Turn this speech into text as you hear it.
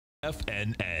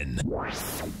TFNN.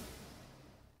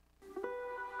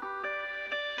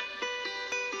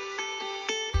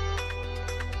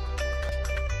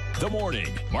 The Morning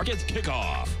Market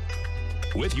Kickoff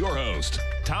with your host,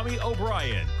 Tommy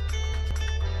O'Brien.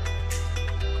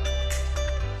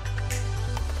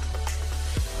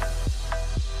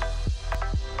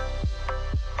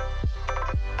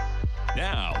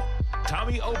 Now,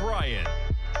 Tommy O'Brien.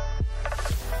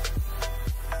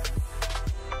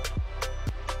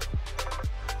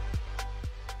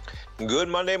 Good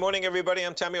Monday morning, everybody.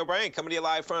 I'm Tommy O'Brien, coming to you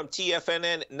live from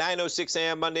TFNN, 9:06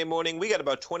 a.m. Monday morning. We got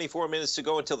about 24 minutes to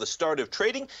go until the start of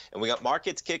trading, and we got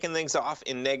markets kicking things off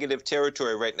in negative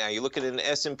territory right now. You look at it in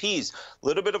S&Ps, a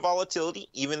little bit of volatility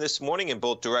even this morning in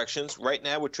both directions. Right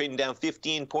now, we're trading down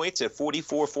 15 points at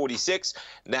 44.46.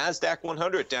 NASDAQ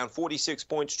 100 down 46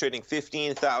 points, trading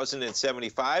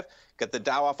 15,075. Got the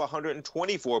Dow off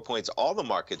 124 points. All the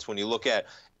markets, when you look at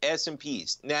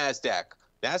S&Ps, NASDAQ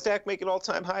making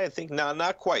all-time high, I think. No,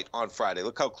 not quite on Friday.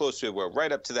 Look how close we were,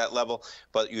 right up to that level.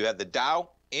 But you had the Dow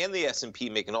and the S&P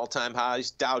making all-time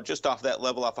highs. Dow just off that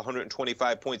level, off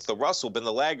 125 points. The Russell been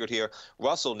the laggard here.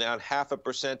 Russell down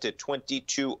 0.5% at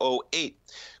 22.08.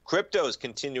 Crypto's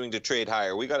continuing to trade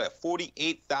higher. We got a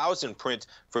 48,000 print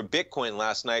for Bitcoin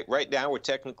last night. Right now, we're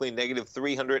technically negative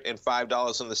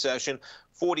 $305 on the session,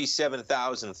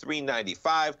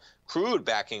 47,395. Crude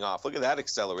backing off. Look at that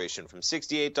acceleration from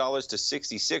 $68 to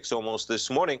 $66 almost this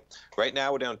morning. Right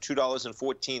now, we're down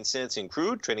 $2.14 in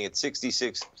crude, trading at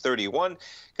 $66.31.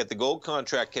 Got the gold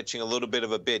contract catching a little bit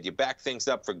of a bid. You back things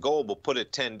up for gold. We'll put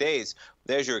it 10 days.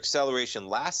 There's your acceleration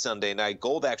last Sunday night.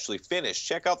 Gold actually finished.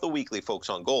 Check out the weekly, folks,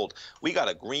 on gold. We got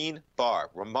a green bar.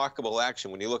 Remarkable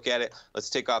action when you look at it. Let's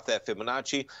take off that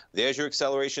Fibonacci. There's your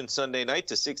acceleration Sunday night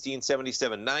to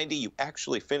 1677.90. You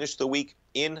actually finished the week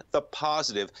in the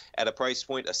positive at a price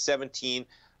point of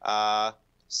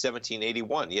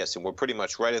 1781. Yes, and we're pretty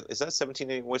much right at, is that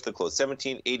 1781? What's the close?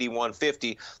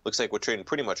 1781.50. Looks like we're trading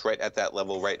pretty much right at that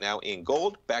level right now in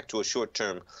gold. Back to a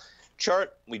short-term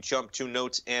chart, we jump to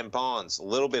notes and bonds. A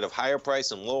little bit of higher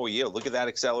price and lower yield. Look at that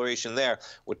acceleration there.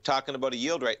 We're talking about a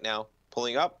yield right now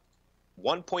pulling up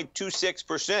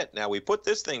 1.26%. Now, we put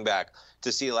this thing back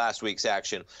to see last week's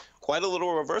action. Quite a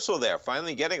little reversal there.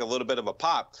 Finally getting a little bit of a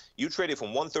pop. You traded from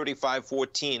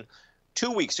 135.14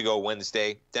 2 weeks ago,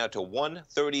 Wednesday, down to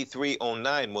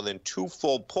 133.09, more than 2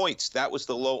 full points. That was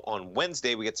the low on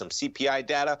Wednesday. We get some CPI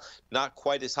data, not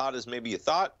quite as hot as maybe you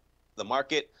thought. The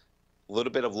market, a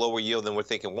little bit of lower yield than we're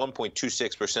thinking,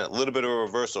 1.26%. A little bit of a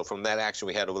reversal from that action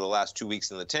we had over the last 2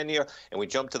 weeks in the 10-year. And we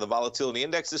jumped to the volatility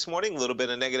index this morning. A little bit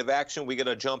of negative action. We got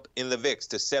a jump in the VIX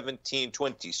to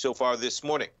 1720 so far this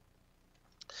morning.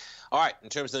 All right, in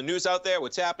terms of the news out there,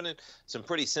 what's happening? Some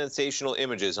pretty sensational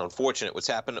images. Unfortunate what's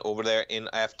happened over there in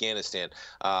Afghanistan.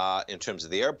 In terms of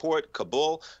the airport,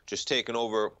 Kabul just taken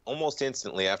over almost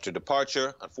instantly after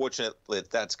departure. Unfortunately,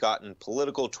 that's gotten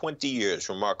political. 20 years.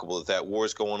 Remarkable that that war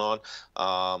is going on.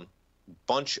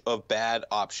 Bunch of bad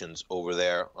options over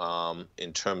there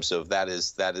in terms of that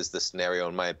is the scenario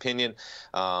in my opinion,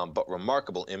 but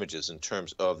remarkable images in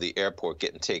terms of the airport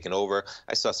getting taken over.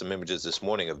 I saw some images this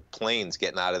morning of planes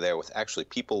getting out of there with actually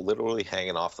people literally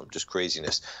hanging off them. Just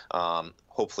craziness.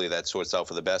 Hopefully that sorts out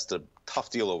for the best. A tough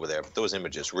deal over there, but those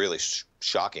images really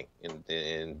shocking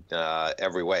in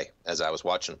every way as I was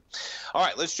watching. All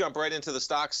right, let's jump right into the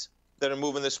stocks that are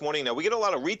moving this morning. Now, we get a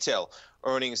lot of retail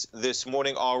earnings this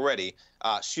morning already.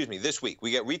 This week. We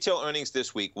get retail earnings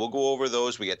this week. We'll go over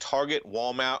those. We get Target,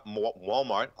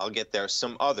 Walmart. I'll get there.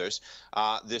 Some others.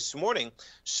 This morning,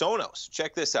 Sonos.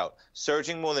 Check this out.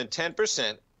 Surging more than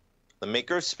 10%. The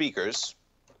maker of speakers.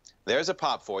 There's a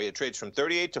pop for you. It trades from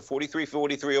 38 to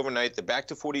 43.43 overnight. They're back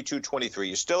to 42.23.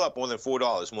 You're still up more than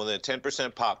 $4, more than a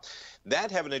 10% pop. That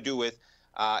having to do with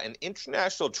an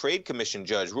International Trade Commission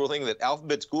judge ruling that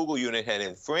Alphabet's Google unit had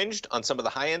infringed on some of the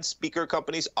high-end speaker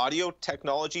companies' audio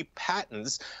technology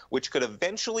patents, which could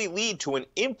eventually lead to an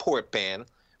import ban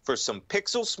for some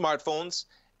Pixel smartphones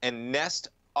and Nest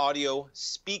audio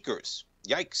speakers.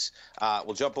 Yikes.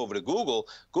 We'll jump over to Google.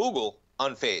 Google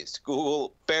unfazed.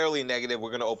 Google barely negative.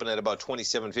 We're going to open at about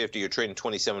 27.50. You're trading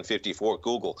 27.50 for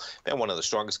Google. Man, one of the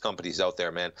strongest companies out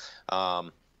there, man.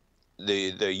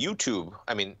 The YouTube,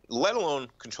 I mean, let alone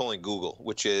controlling Google,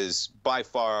 which is by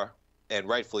far and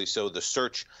rightfully so the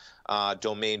search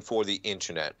domain for the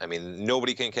internet. I mean,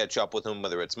 nobody can catch up with them,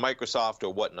 whether it's Microsoft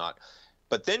or whatnot.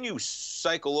 But then you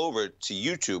cycle over to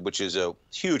YouTube, which is a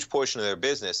huge portion of their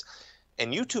business,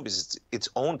 and YouTube is its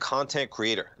own content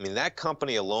creator. I mean, that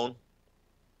company alone,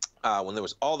 when there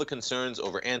was all the concerns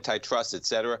over antitrust, et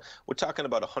cetera. We're talking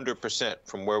about 100%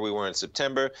 from where we were in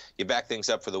September. You back things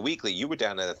up for the weekly, you were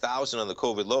down at 1,000 on the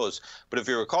COVID lows. But if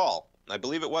you recall, I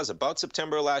believe it was about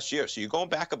September last year, so you're going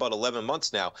back about 11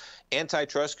 months now,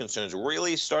 antitrust concerns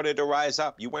really started to rise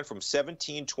up. You went from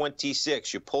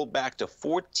 1726, you pulled back to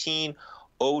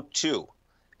 1402.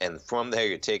 And from there,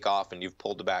 you take off, and you've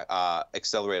pulled back,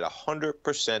 accelerate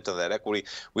 100% of that equity.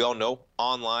 We all know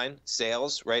online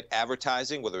sales, right?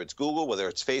 Advertising, whether it's Google, whether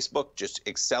it's Facebook, just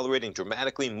accelerating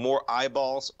dramatically. More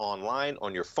eyeballs online,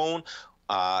 on your phone,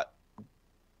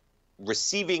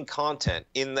 receiving content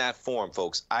in that form,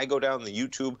 folks. I go down the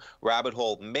YouTube rabbit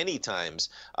hole many times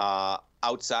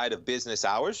outside of business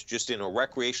hours, just in a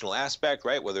recreational aspect,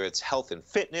 right? Whether it's health and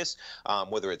fitness,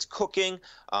 whether it's cooking,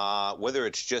 whether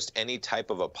it's just any type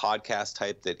of a podcast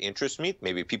type that interests me,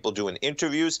 maybe people doing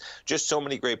interviews, just so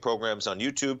many great programs on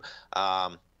YouTube.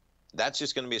 That's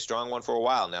just going to be a strong one for a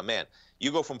while. Now, man,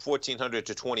 you go from 1,400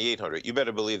 to 2,800, you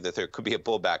better believe that there could be a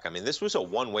pullback. I mean, this was a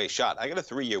one-way shot. I got a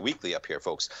 3-year weekly up here,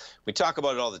 folks. We talk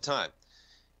about it all the time.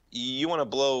 You want to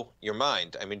blow your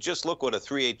mind. I mean, just look what a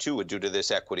 382 would do to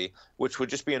this equity, which would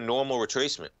just be a normal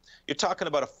retracement. You're talking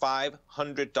about a $500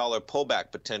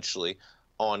 pullback potentially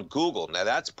on Google. Now,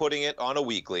 that's putting it on a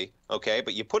weekly, okay?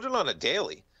 But you put it on a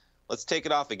daily. Let's take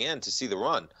it off again to see the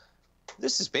run.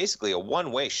 This is basically a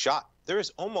one-way shot. There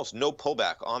is almost no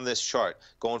pullback on this chart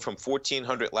going from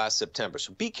 1,400 last September.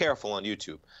 So be careful on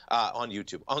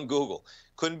on Google.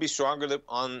 Couldn't be stronger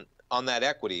on that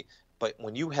equity. But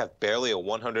when you have barely a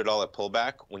 $100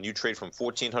 pullback, when you trade from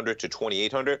 1,400 to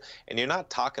 2,800, and you're not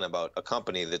talking about a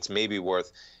company that's maybe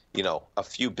worth, you know, a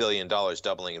few $1 billion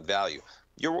doubling in value.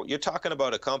 You're talking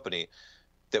about a company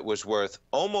that was worth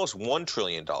almost $1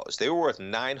 trillion. They were worth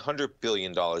 $900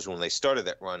 billion when they started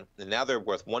that run, and now they're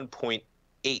worth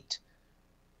 $1.8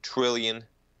 trillion.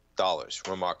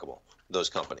 Remarkable, those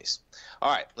companies.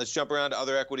 All right, let's jump around to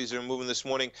other equities that are moving this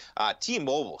morning.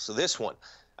 T-Mobile, so this one.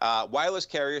 Wireless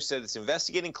carrier said it's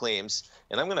investigating claims,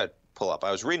 and I'm going to pull up. I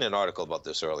was reading an article about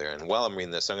this earlier, and while I'm reading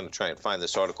this, I'm going to try and find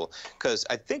this article because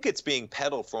I think it's being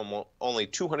peddled for only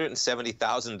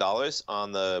 $270,000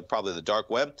 on probably the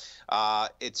dark web.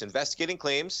 It's investigating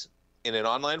claims in an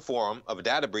online forum of a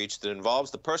data breach that involves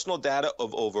the personal data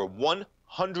of over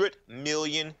 100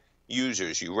 million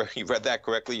users. You read that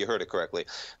correctly. You heard it correctly.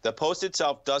 The post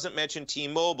itself doesn't mention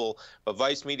T-Mobile, but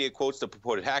Vice Media quotes the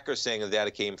purported hacker saying the data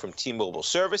came from T-Mobile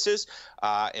services.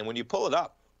 And when you pull it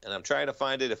up, and I'm trying to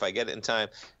find it if I get it in time,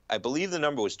 I believe the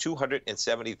number was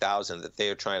 270,000 that they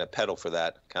are trying to peddle for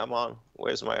that. Come on,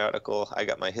 where's my article? I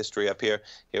got my history up here.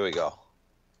 Here we go.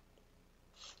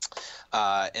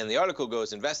 And the article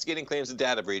goes, investigating claims of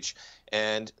data breach,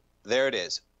 and there it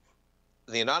is.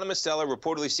 The anonymous seller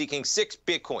reportedly seeking 6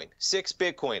 Bitcoin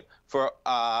for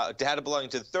data belonging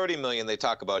to 30 million they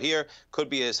talk about here. Could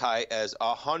be as high as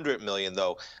 100 million,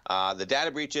 though. The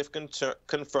data breach, if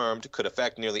confirmed, could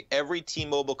affect nearly every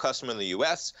T-Mobile customer in the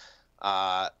U.S.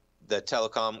 The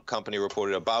telecom company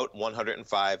reported about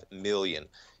 105 million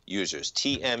users.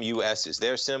 TMUS is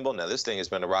their symbol. Now, this thing has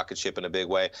been a rocket ship in a big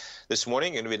way. This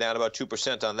morning, you're going to be down about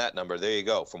 2% on that number. There you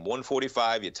go. From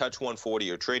 145, you touch 140,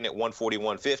 you're trading at 140,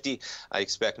 150. I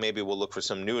expect maybe we'll look for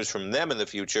some news from them in the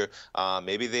future.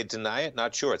 Maybe they deny it.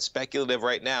 Not sure. It's speculative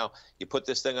right now. You put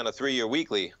this thing on a 3-year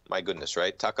weekly. My goodness,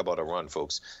 right? Talk about a run,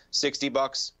 folks.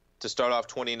 $60 to start off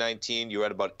 2019. You're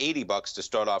at about $80 to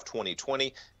start off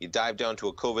 2020. You dive down to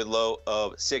a COVID low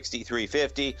of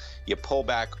 $63.50. You pull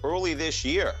back early this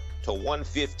year to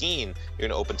 $115. You're going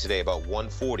to open today about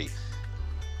 $140.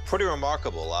 Pretty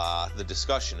remarkable, the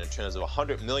discussion in terms of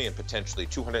 100 million, potentially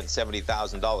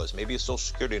 $270,000. Maybe a Social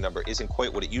Security number isn't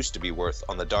quite what it used to be worth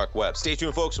on the dark web. Stay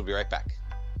tuned, folks. We'll be right back.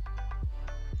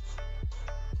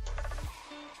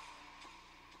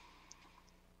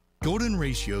 Golden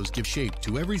ratios give shape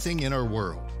to everything in our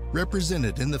world,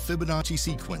 represented in the Fibonacci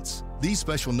sequence. These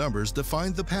special numbers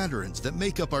define the patterns that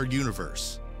make up our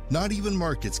universe. Not even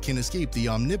markets can escape the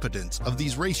omnipotence of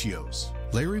these ratios.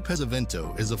 Larry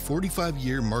Pesavento is a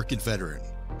 45-year market veteran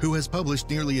who has published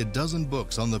nearly a dozen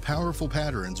books on the powerful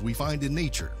patterns we find in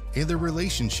nature and their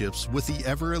relationships with the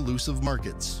ever-elusive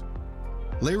markets.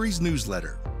 Larry's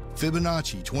newsletter,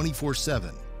 Fibonacci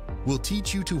 24/7, will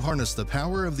teach you to harness the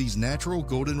power of these natural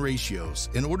golden ratios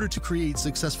in order to create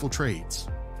successful trades.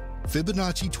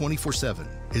 Fibonacci 24/7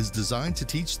 is designed to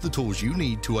teach the tools you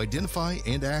need to identify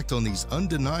and act on these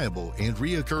undeniable and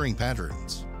reoccurring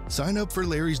patterns. Sign up for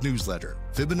Larry's newsletter,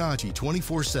 Fibonacci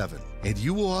 24/7, and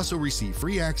you will also receive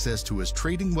free access to his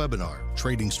trading webinar,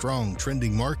 Trading Strong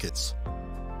Trending Markets.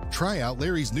 Try out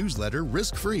Larry's newsletter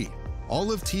risk-free.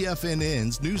 All of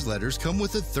TFNN's newsletters come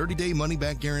with a 30-day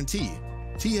money-back guarantee.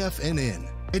 TFNN,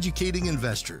 educating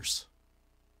investors.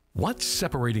 What's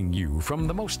separating you from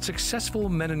the most successful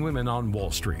men and women on Wall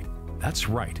Street? That's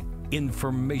right,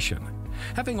 information.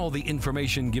 Having all the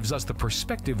information gives us the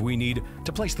perspective we need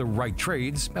to place the right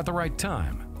trades at the right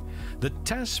time. The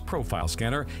TAS Profile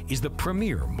Scanner is the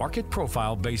premier market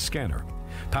profile-based scanner.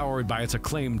 Powered by its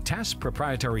acclaimed TAS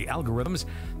proprietary algorithms,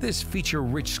 this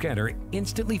feature-rich scanner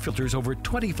instantly filters over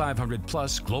 2,500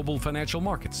 plus global financial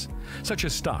markets, such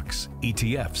as stocks,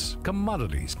 ETFs,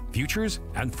 commodities, futures,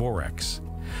 and Forex.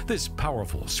 This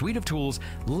powerful suite of tools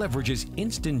leverages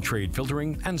instant trade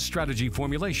filtering and strategy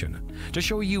formulation to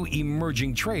show you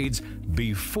emerging trades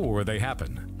before they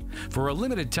happen. For a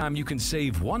limited time, you can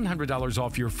save $100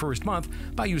 off your first month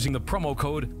by using the promo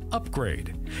code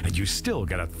UPGRADE, and you still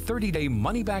get a 30-day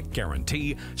money-back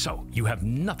guarantee, so you have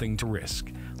nothing to risk.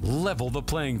 Level the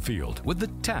playing field with the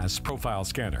TAS Profile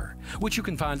Scanner, which you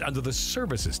can find under the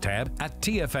Services tab at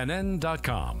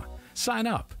TFNN.com. Sign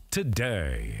up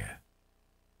today.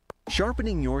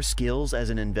 Sharpening your skills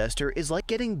as an investor is like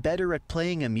getting better at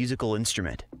playing a musical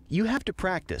instrument. You have to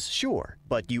practice, sure,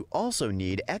 but you also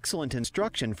need excellent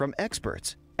instruction from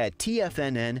experts. At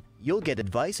TFNN, you'll get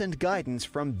advice and guidance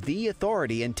from the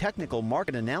authority in technical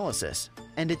market analysis.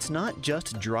 And it's not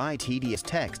just dry, tedious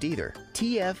text either.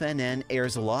 TFNN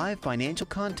airs live financial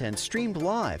content streamed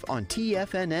live on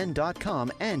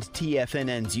TFNN.com and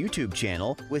TFNN's YouTube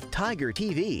channel with Tiger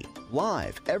TV,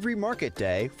 live every market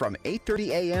day from 8:30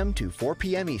 a.m. to 4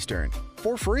 p.m. Eastern,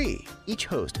 for free. Each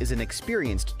host is an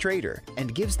experienced trader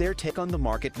and gives their take on the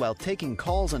market while taking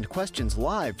calls and questions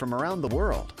live from around the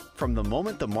world. From the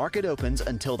moment the market opens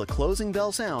until the closing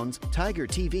bell sounds, Tiger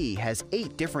TV has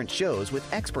 8 different shows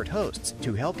with expert hosts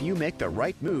to help you make the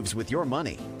right moves with your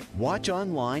money. Watch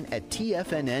online at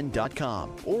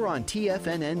TFNN.com or on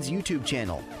TFNN's YouTube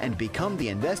channel and become the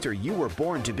investor you were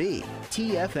born to be.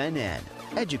 TFNN,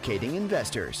 educating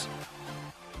investors.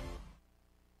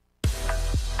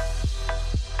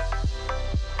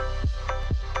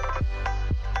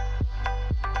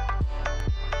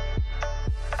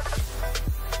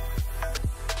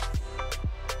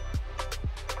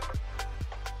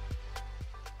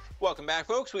 Welcome back,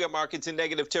 folks. We got markets in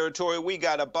negative territory. We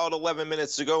got about 11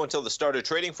 minutes to go until the start of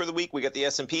trading for the week. We got the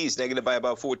S&Ps negative by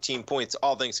about 14 points,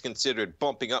 all things considered,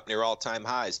 bumping up near all-time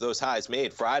highs. Those highs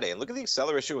made Friday. And look at the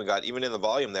acceleration we got even in the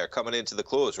volume there coming into the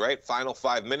close, right? Final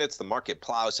 5 minutes, the market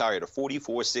plows higher to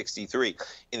 44.63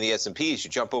 in the S&Ps. You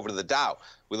jump over to the Dow.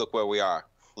 We look where we are.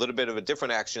 A little bit of a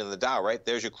different action in the Dow, right?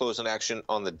 There's your closing action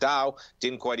on the Dow.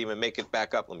 Didn't quite even make it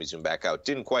back up. Let me zoom back out.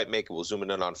 Didn't quite make it. We'll zoom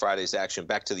in on Friday's action.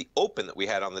 Back to the open that we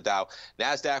had on the Dow.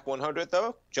 NASDAQ 100,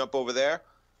 though, jump over there.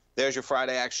 There's your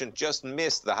Friday action. Just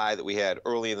missed the high that we had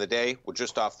early in the day. We're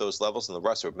just off those levels, and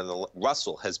the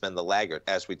Russell has been the laggard,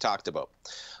 as we talked about.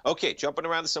 Okay, jumping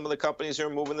around to some of the companies that are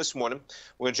moving this morning.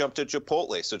 We're going to jump to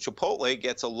Chipotle. So Chipotle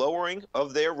gets a lowering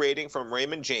of their rating from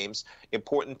Raymond James.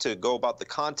 Important to go about the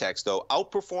context, though.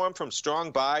 Outperformed from strong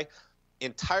buy,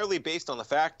 entirely based on the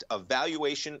fact of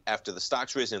valuation after the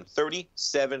stock's risen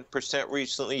 37%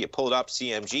 recently. You pull it up,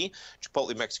 CMG,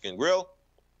 Chipotle Mexican Grill.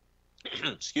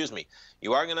 Excuse me.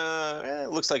 You are going to,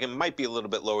 looks like it might be a little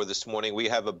bit lower this morning. We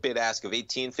have a bid ask of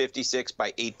 1856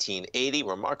 by 1880.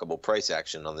 Remarkable price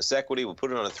action on this equity. We'll put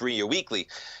it on a 3-year weekly.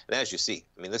 And as you see,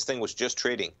 I mean, this thing was just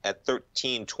trading at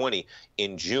 1320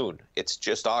 in June. It's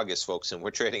just August, folks, and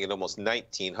we're trading at almost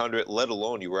 1900, let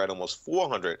alone you were at almost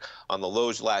 400 on the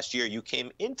lows last year. You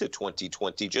came into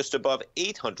 2020 just above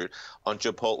 800 on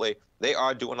Chipotle. They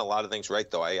are doing a lot of things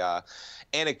right, though.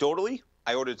 Anecdotally,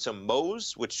 I ordered some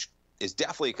Moe's, which is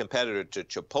definitely a competitor to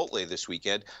Chipotle this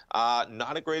weekend.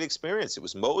 Not a great experience. It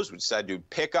was Moe's. We decided to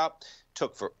pick up.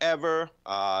 Took forever.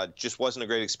 Just wasn't a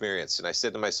great experience. And I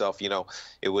said to myself, you know,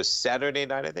 it was Saturday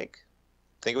night, I think.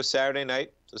 It was Saturday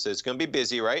night. So I said, it's going to be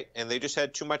busy, right? And they just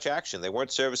had too much action. They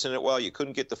weren't servicing it well. You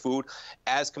couldn't get the food.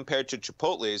 As compared to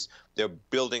Chipotle's, they're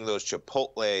building those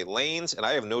Chipotle lanes. And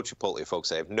I have no Chipotle,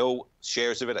 folks. I have no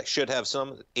shares of it. I should have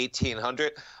some,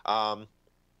 1,800.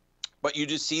 But you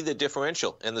just see the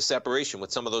differential and the separation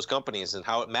with some of those companies and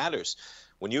how it matters.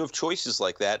 When you have choices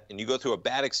like that and you go through a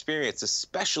bad experience,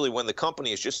 especially when the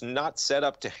company is just not set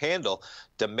up to handle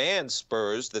demand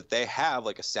spurs that they have,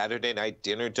 like a Saturday night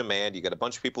dinner demand. You got a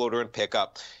bunch of people ordering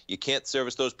pickup. You can't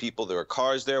service those people. There are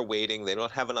cars there waiting. They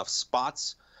don't have enough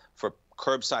spots for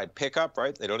curbside pickup,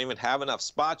 right? They don't even have enough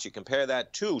spots. You compare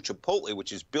that to Chipotle,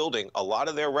 which is building a lot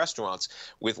of their restaurants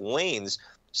with lanes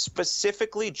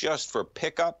specifically just for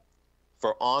pickup,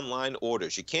 for online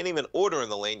orders. You can't even order in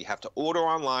the lane. You have to order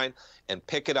online and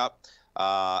pick it up.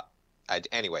 I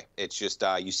Anyway, it's just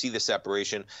you see the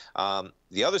separation.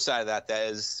 The other side of that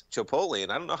is Chipotle,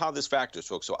 and I don't know how this factors,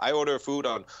 folks. So I order food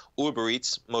on Uber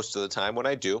Eats most of the time when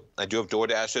I do. I do have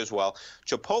DoorDash as well.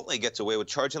 Chipotle gets away with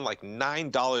charging like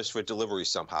 $9 for delivery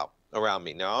somehow around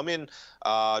me. Now, I'm in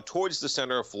towards the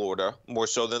center of Florida, more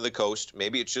so than the coast.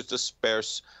 Maybe it's just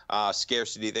a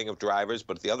scarcity thing of drivers,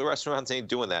 but the other restaurants ain't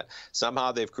doing that.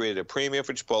 Somehow they've created a premium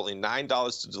for Chipotle,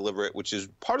 $9 to deliver it, which is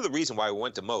part of the reason why we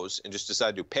went to Moe's and just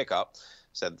decided to pick up.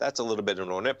 Said that's a little bit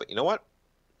inordinate, but you know what?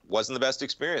 Wasn't the best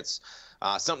experience.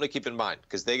 Something to keep in mind,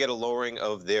 because they get a lowering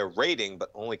of their rating, but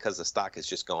only because the stock has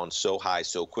just gone so high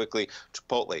so quickly.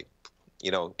 Chipotle,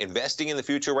 you know, investing in the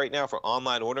future right now for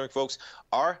online ordering, folks,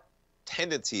 our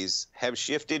tendencies have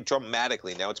shifted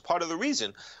dramatically. Now, it's part of the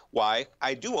reason why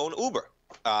I do own Uber.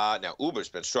 Now, Uber's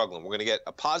been struggling. We're going to get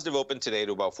a positive open today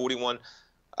to about 41.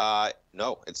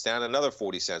 No, it's down another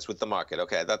 40 cents with the market.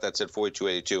 Okay, I thought that said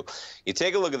 42.82. You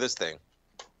take a look at this thing.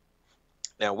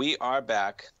 Now, we are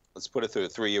back. Let's put it through a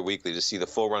 3-year weekly to see the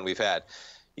full run we've had.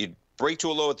 You break to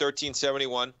a low of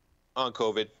 1371 on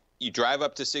COVID. You drive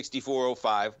up to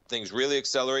 64.05. Things really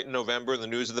accelerate in November, the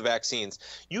news of the vaccines.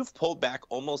 You've pulled back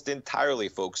almost entirely,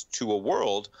 folks, to a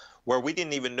world where we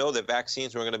didn't even know that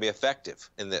vaccines were going to be effective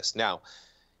in this. Now,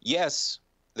 yes,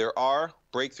 there are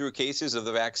breakthrough cases of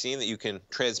the vaccine that you can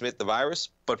transmit the virus,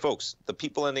 but folks, the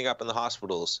people ending up in the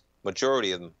hospitals,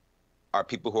 majority of them are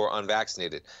people who are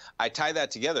unvaccinated. I tie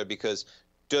that together because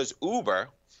does Uber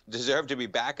deserve to be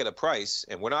back at a price,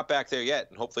 and we're not back there yet,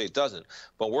 and hopefully it doesn't,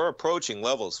 but we're approaching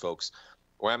levels, folks,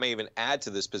 where I may even add to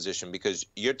this position, because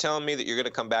you're telling me that you're going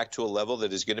to come back to a level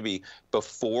that is going to be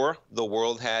before the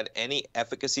world had any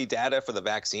efficacy data for the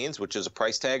vaccines, which is a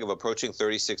price tag of approaching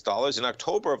 $36. In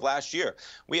October of last year,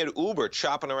 we had Uber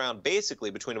chopping around basically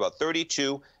between about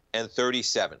 32 and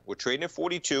 37. We're trading at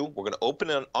 42. We're going to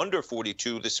open on under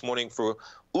 42 this morning for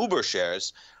Uber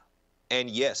shares. And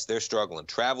yes, they're struggling.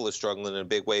 Travel is struggling in a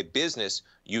big way. Business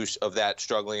use of that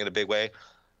struggling in a big way.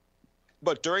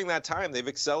 But during that time, they've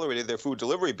accelerated their food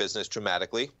delivery business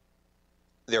dramatically.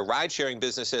 Their ride-sharing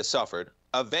business has suffered.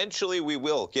 Eventually, we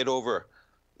will get over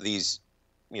these,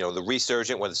 you know, the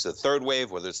resurgent, whether it's the third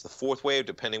wave, whether it's the fourth wave,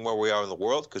 depending where we are in the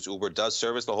world, because Uber does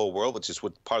service the whole world, which is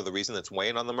part of the reason that's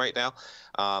weighing on them right now.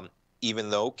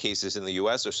 Even though cases in the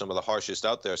U.S. are some of the harshest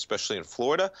out there, especially in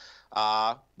Florida.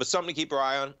 But something to keep your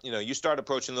eye on. You know, you start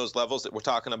approaching those levels that we're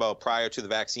talking about prior to the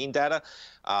vaccine data.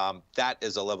 That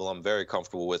is a level I'm very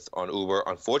comfortable with on Uber.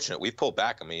 Unfortunately, we've pulled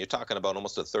back. I mean, you're talking about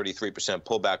almost a 33%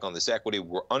 pullback on this equity.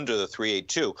 We're under the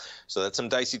 382. So that's some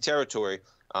dicey territory.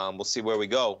 We'll see where we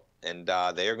go. And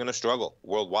they are going to struggle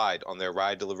worldwide on their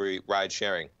ride delivery, ride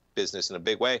sharing business in a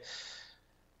big way.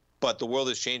 But the world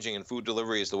is changing, and food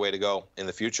delivery is the way to go in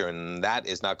the future, and that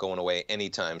is not going away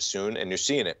anytime soon. And you're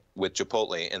seeing it with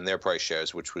Chipotle and their price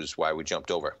shares, which was why we jumped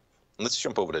over. And let's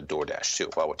jump over to DoorDash, too,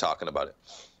 while we're talking about it.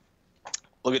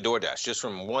 Look at DoorDash, just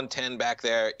from 110 back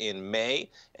there in May,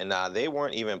 and they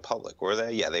weren't even public, were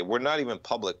they? Yeah, they were not even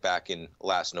public back in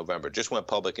last November. Just went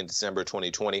public in December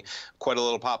 2020. Quite a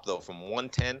little pop, though, from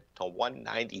 110 to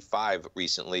 195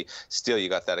 recently. Still, you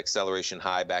got that acceleration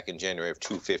high back in January of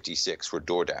 256 for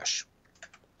DoorDash.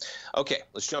 Okay,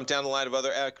 let's jump down the line of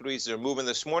other equities that are moving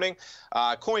this morning.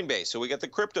 Coinbase, so we got the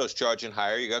cryptos charging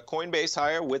higher. You got Coinbase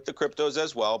higher with the cryptos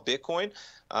as well. Bitcoin,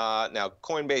 now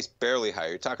Coinbase barely higher.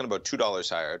 You're talking about $2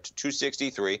 higher to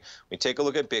 263. We take a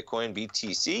look at Bitcoin,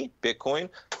 BTC, Bitcoin,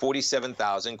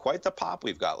 47,000. Quite the pop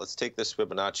we've got. Let's take this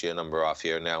Fibonacci number off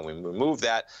here. Now we remove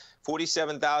that,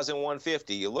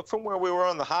 47,150. You look from where we were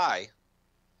on the high,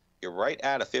 you're right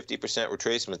at a 50%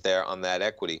 retracement there on that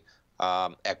equity.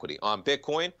 On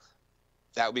Bitcoin,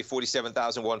 that would be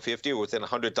 47,150, or within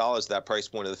 $100 of that price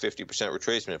point of the 50%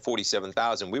 retracement at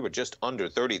 47,000. We were just under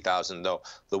 30,000 though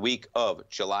the week of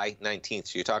July 19th.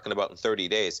 So you're talking about in 30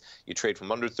 days, you trade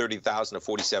from under 30,000 to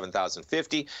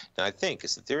 47,050. Now I think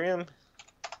is Ethereum.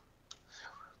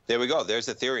 There we go. There's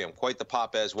Ethereum. Quite the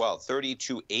pop as well.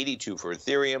 32.82 for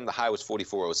Ethereum. The high was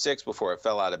 44.06 before it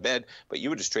fell out of bed. But you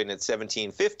were just trading at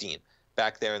 17.15.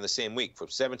 Back there in the same week from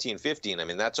 17.15. I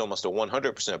mean, that's almost a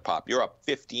 100% pop. You're up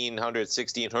 $1,500,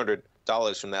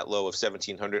 $1,600 from that low of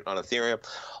 1,700 on Ethereum.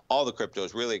 All the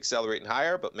cryptos really accelerating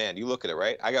higher, but man, you look at it,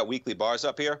 right? I got weekly bars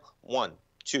up here. 1,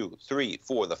 2, 3,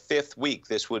 4. The fifth week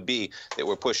this would be that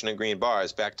we're pushing in green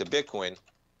bars. Back to Bitcoin,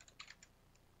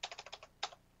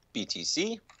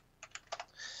 BTC,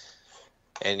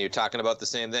 and you're talking about the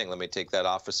same thing. Let me take that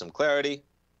off for some clarity.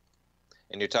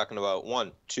 And you're talking about 1,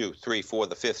 2, 3, 4,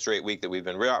 the fifth straight week that we've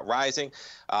been rising.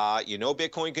 You know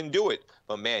Bitcoin can do it,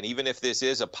 but man, even if this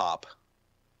is a pop,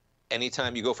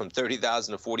 anytime you go from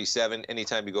 30,000 to 47,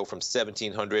 anytime you go from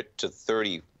 1,700 to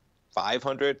 30,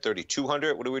 3,500,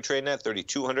 3,200. What are we trading at?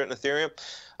 3,200 in Ethereum.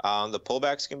 The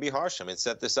pullbacks can be harsh. I mean,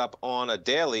 set this up on a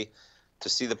daily to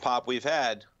see the pop we've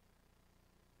had.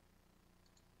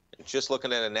 Just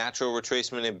looking at a natural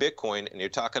retracement in Bitcoin, and you're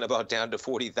talking about down to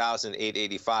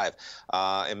 40,885.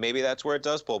 And maybe that's where it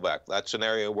does pull back. That's an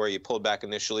area where you pulled back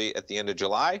initially at the end of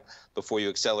July before you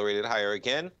accelerated higher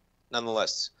again.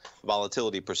 Nonetheless,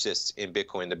 volatility persists in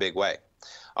Bitcoin in a big way.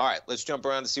 All right, let's jump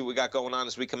around to see what we got going on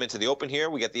as we come into the open here.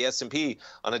 We get the S&P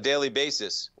on a daily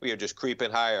basis. We are just creeping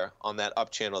higher on that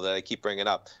up channel that I keep bringing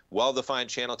up. Well-defined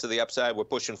channel to the upside. We're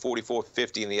pushing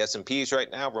 44.50 in the S&Ps right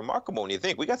now. Remarkable when you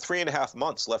think. We got 3.5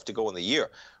 months left to go in the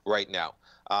year right now.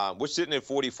 We're sitting at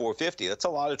 44.50. That's a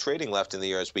lot of trading left in the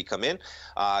year as we come in.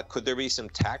 Could there be some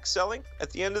tax selling at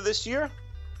the end of this year?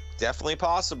 Definitely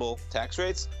possible. Tax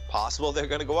rates, possible they're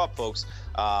going to go up, folks.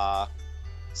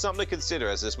 Something to consider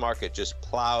as this market just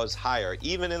plows higher,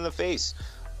 even in the face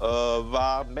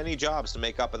of many jobs to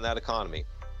make up in that economy.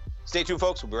 Stay tuned,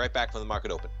 folks. We'll be right back from the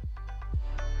market open.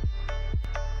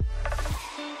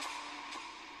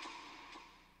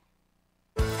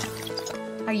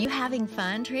 Are you having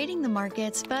fun trading the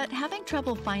markets, but having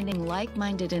trouble finding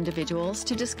like-minded individuals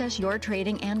to discuss your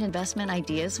trading and investment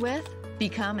ideas with?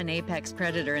 Become an apex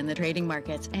predator in the trading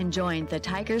markets and join the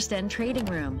Tiger's Den Trading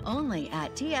Room only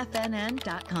at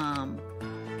TFNN.com.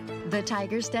 The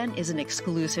Tiger's Den is an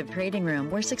exclusive trading room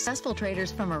where successful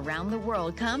traders from around the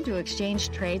world come to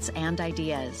exchange trades and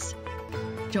ideas.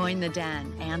 Join the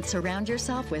den and surround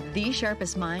yourself with the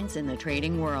sharpest minds in the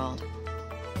trading world.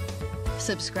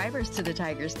 Subscribers to the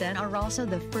Tiger's Den are also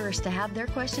the first to have their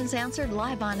questions answered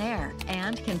live on air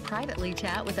and can privately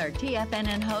chat with our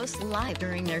TFNN hosts live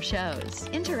during their shows.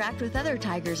 Interact with other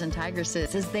Tigers and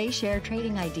Tigresses as they share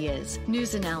trading ideas,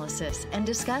 news analysis, and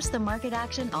discuss the market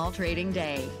action all trading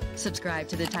day. Subscribe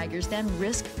to the Tiger's Den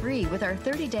risk-free with our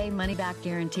 30-day money-back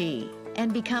guarantee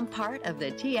and become part of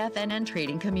the TFNN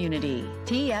trading community.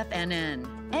 TFNN,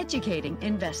 educating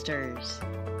investors.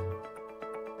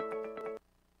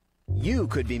 You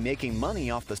could be making money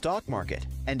off the stock market.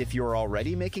 And if you're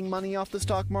already making money off the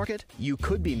stock market, you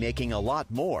could be making a lot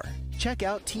more. Check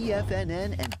out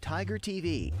TFNN and Tiger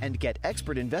TV and get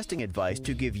expert investing advice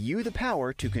to give you the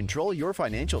power to control your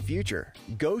financial future.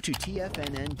 Go to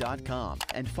TFNN.com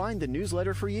and find the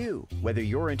newsletter for you. Whether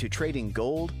you're into trading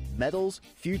gold, metals,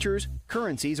 futures,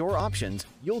 currencies, or options,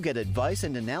 you'll get advice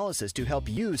and analysis to help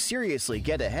you seriously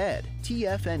get ahead.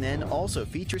 TFNN also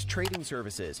features trading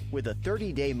services with a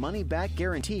 30-day money-back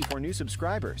guarantee for new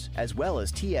subscribers, as well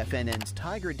as TFNN's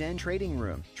Tiger Den Trading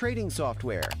Room, trading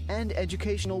software, and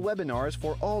educational webinars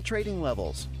for all trading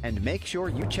levels. And make sure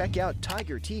you check out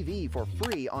Tiger TV for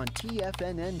free on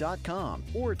TFNN.com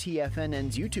or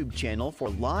TFNN's YouTube channel for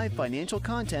live financial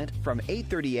content from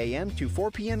 8:30 a.m. to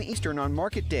 4 p.m. Eastern on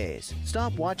market days.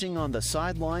 Stop watching on the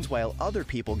sidelines while other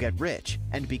people get rich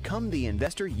and become the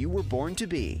investor you were born to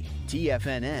be.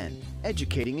 TFNN,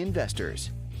 educating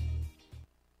investors.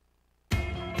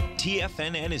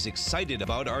 TFNN is excited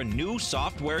about our new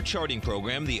software charting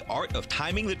program, The Art of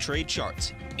Timing the Trade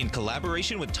Charts. In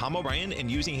collaboration with Tom O'Brien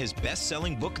and using his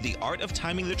best-selling book, The Art of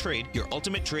Timing the Trade, Your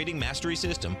Ultimate Trading Mastery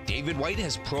System, David White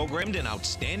has programmed an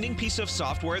outstanding piece of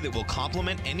software that will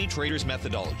complement any trader's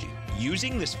methodology.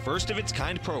 Using this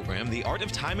first-of-its-kind program, The Art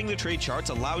of Timing the Trade Charts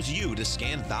allows you to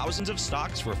scan thousands of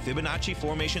stocks for Fibonacci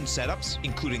formation setups,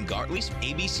 including Gartleys,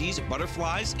 ABCs,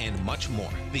 butterflies, and much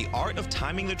more. The Art of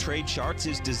Timing the Trade Charts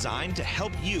is designed to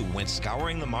help you when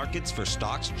scouring the markets for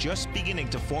stocks just beginning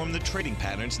to form the trading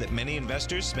patterns that many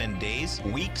investors spend days,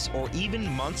 weeks, or even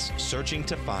months searching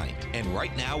to find. And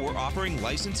right now, we're offering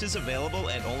licenses available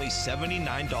at only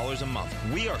 $79 a month.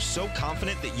 We are so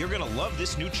confident that you're going to love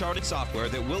this new charting software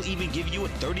that will even give you a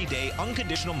 30-day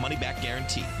unconditional money-back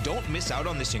guarantee. Don't miss out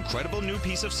on this incredible new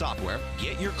piece of software.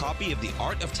 Get your copy of The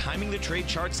Art of Timing the Trade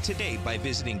Charts today by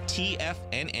visiting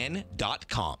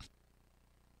TFNN.com.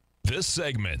 This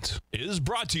segment is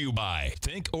brought to you by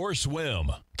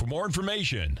Thinkorswim. For more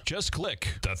information, just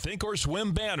click the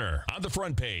Thinkorswim banner on the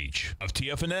front page of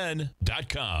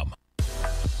TFNN.com.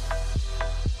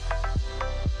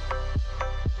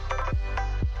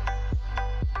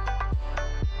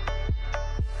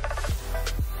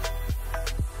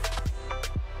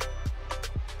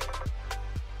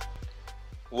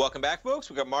 Welcome back, folks.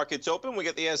 We got markets open. We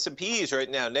got the S&Ps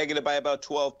right now negative by about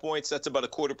 12 points. That's about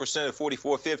 0.25% at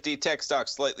 44.50. Tech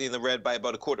stocks slightly in the red by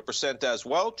about 0.25% as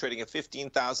well, trading at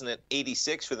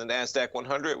 15,086 for the NASDAQ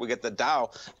 100. We got the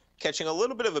Dow catching a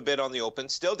little bit of a bid on the open,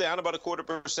 still down about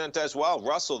 0.25% as well.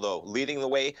 Russell, though, leading the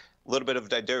way, a little bit of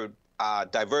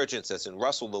divergence, as in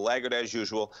Russell, the laggard as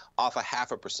usual, off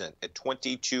 0.5% at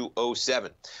 22.07.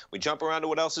 We jump around to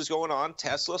what else is going on.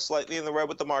 Tesla slightly in the red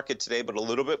with the market today, but a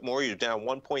little bit more. You're down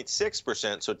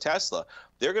 1.6%. So Tesla,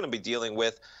 they're going to be dealing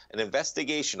with an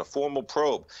investigation, a formal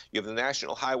probe. You have the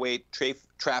National Highway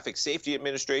Traffic Safety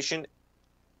Administration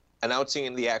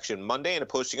announcing the action Monday and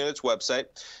posting on its website.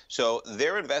 So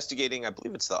they're investigating, I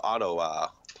believe it's the auto,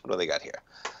 what do they got here?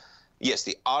 Yes,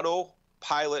 the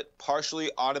Autopilot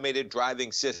partially automated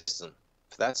driving system.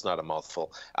 That's not a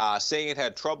mouthful. Saying it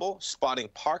had trouble spotting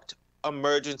parked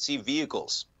emergency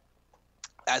vehicles.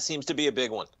 That seems to be a big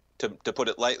one, to put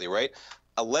it lightly, right?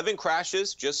 11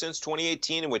 crashes just since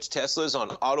 2018 in which Teslas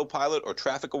on autopilot or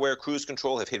traffic-aware cruise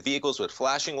control have hit vehicles with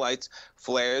flashing lights,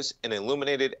 flares, an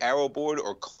illuminated arrow board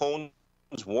or cones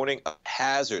warning of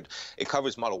hazard. It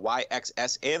covers Model Y, X,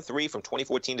 S, and 3 from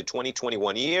 2014 to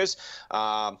 2021 years.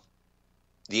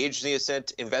 The agency has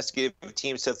sent investigative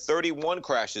teams to 31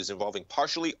 crashes involving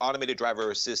partially automated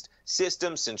driver assist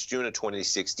systems since June of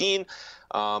 2016.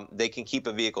 They can keep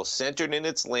a vehicle centered in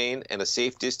its lane and a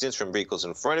safe distance from vehicles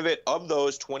in front of it. Of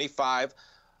those, 25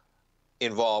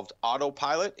 involved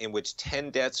autopilot, in which 10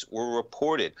 deaths were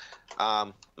reported.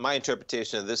 My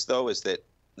interpretation of this, though, is that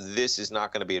this is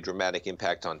not going to be a dramatic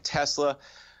impact on Tesla.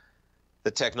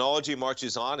 The technology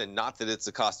marches on, and not that it's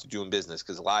the cost of doing business,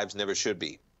 because lives never should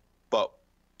be. But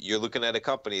you're looking at a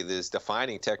company that is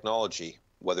defining technology,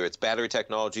 whether it's battery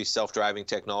technology, self-driving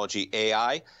technology,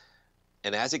 AI,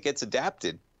 and as it gets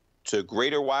adapted to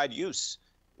greater wide use,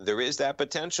 there is that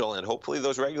potential, and hopefully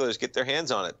those regulators get their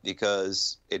hands on it,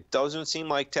 because it doesn't seem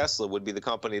like Tesla would be the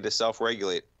company to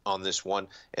self-regulate on this one,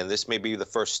 and this may be the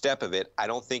first step of it. I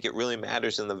don't think it really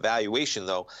matters in the valuation,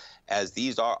 though, as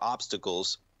these are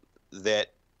obstacles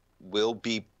that will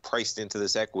be priced into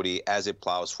this equity as it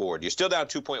plows forward. You're still down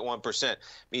 2.1%.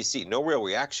 You see no real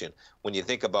reaction when you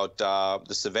think about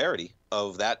the severity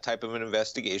of that type of an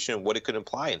investigation and what it could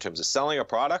imply in terms of selling a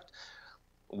product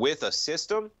with a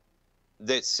system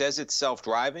that says it's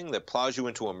self-driving, that plows you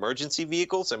into emergency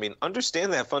vehicles. I mean,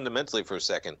 understand that fundamentally for a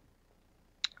second.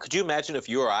 Could you imagine if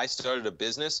you or I started a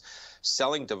business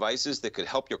selling devices that could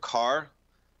help your car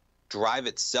drive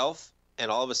itself, and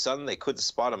all of a sudden they couldn't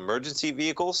spot emergency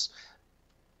vehicles,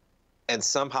 and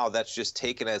somehow that's just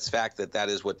taken as fact that that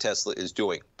is what Tesla is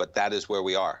doing. But that is where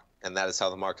we are, and that is how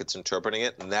the market's interpreting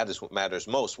it, and that is what matters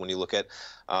most when you look at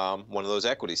one of those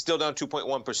equities. Still down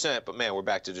 2.1%, but man, we're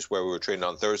back to just where we were trading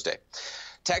on Thursday.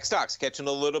 Tech stocks catching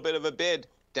a little bit of a bid,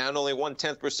 down only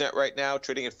 0.1% right now,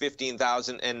 trading at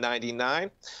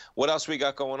 15,099. What else we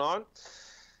got going on?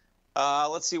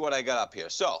 Let's see what I got up here.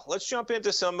 So let's jump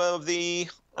into some of the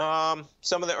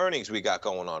earnings we got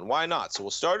going on. Why not? So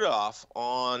we'll start it off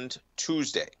on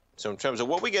Tuesday. So in terms of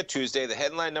what we get Tuesday, the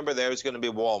headline number there is going to be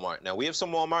Walmart. Now, we have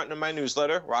some Walmart in my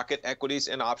newsletter, Rocket Equities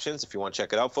and Options. If you want to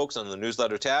check it out, folks, on the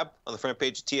newsletter tab on the front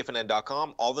page of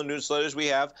TFNN.com. All the newsletters we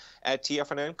have at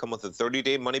TFNN come with a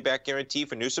 30-day money-back guarantee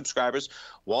for new subscribers.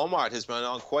 Walmart has been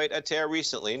on quite a tear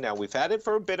recently. Now, we've had it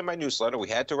for a bit in my newsletter. We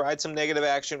had to ride some negative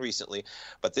action recently,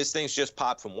 but this thing's just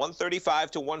popped from 135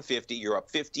 to 150. You're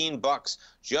up 15 bucks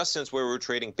just since we were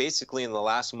trading basically in the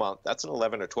last month. That's an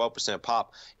 11 or 12%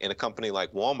 pop in a company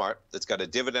like Walmart that's got a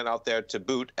dividend out there to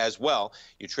boot as well.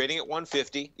 You're trading at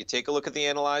 150. You take a look at the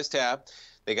Analyze tab.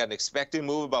 They got an expected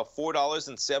move about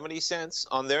 $4.70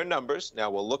 on their numbers. Now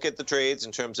we'll look at the trades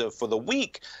in terms of, for the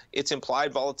week, it's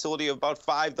implied volatility of about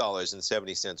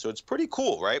 $5.70. So it's pretty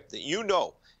cool, right? That you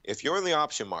know, if you're in the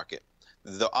option market,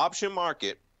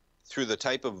 through the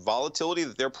type of volatility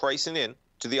that they're pricing in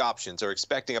to the options, are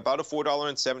expecting about a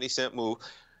 $4.70 move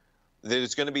that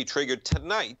is going to be triggered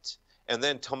tonight. And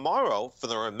then tomorrow, for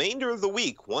the remainder of the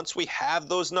week, once we have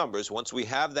those numbers, once we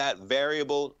have that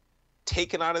variable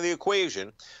taken out of the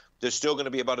equation, there's still going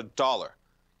to be about $1,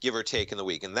 give or take, in the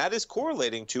week. And that is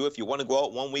correlating to, if you want to go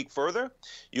out 1 week further,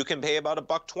 you can pay about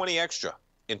 $1.20 extra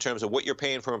in terms of what you're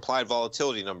paying for implied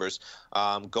volatility numbers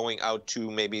going out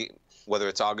to maybe, whether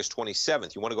it's August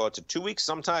 27th. You want to go out to 2 weeks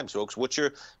sometimes, folks. What's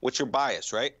your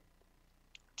bias, right?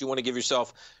 Do you want to give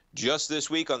yourself just this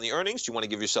week on the earnings? Do you want to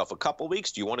give yourself a couple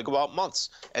weeks? Do you want to go out months,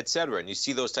 et cetera? And you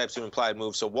see those types of implied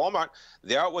moves. So Walmart,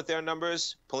 they're out with their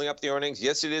numbers, pulling up the earnings.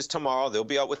 Yes, it is tomorrow. They'll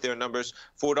be out with their numbers,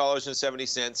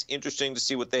 $4.70. Interesting to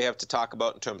see what they have to talk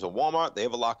about in terms of Walmart. They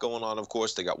have a lot going on, of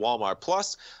course. They got Walmart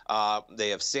Plus. They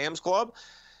have Sam's Club.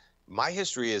 My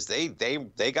history is they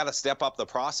got to step up the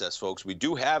process, folks. We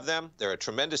do have them. They're a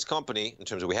tremendous company in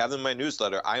terms of, we have them in my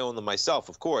newsletter. I own them myself,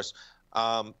 of course.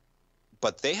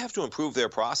 But they have to improve their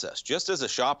process. Just as a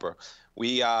shopper,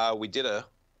 we did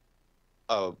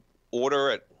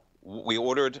we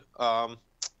ordered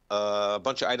a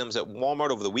bunch of items at Walmart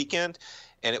over the weekend,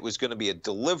 and it was going to be a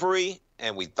delivery,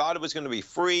 and we thought it was going to be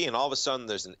free, and all of a sudden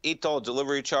there's an $8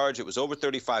 delivery charge. It was over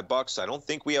 $35. I don't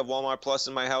think we have Walmart Plus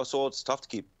in my household. It's tough to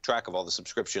keep track of all the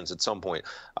subscriptions at some point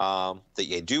that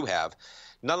you do have.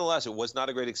 Nonetheless, it was not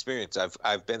a great experience.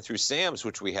 I've been through Sam's,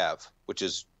 which we have, which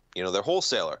is, you know, their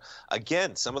wholesaler.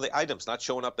 Again, some of the items not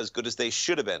showing up as good as they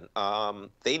should have been.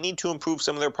 They need to improve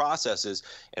some of their processes.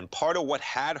 And part of what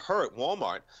had hurt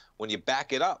Walmart, when you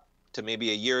back it up to maybe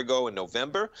a year ago in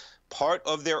November, part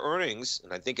of their earnings,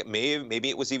 and I think maybe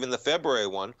it was even the February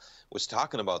one, was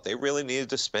talking about they really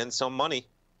needed to spend some money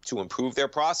to improve their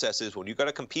processes. When you got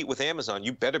to compete with Amazon,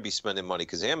 you better be spending money,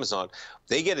 because Amazon,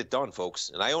 they get it done, folks.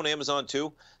 And I own Amazon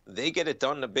too. They get it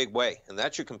done in a big way, and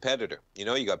that's your competitor. You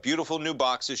know, you got beautiful new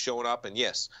boxes showing up, and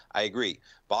yes, I agree.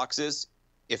 Boxes,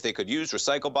 if they could use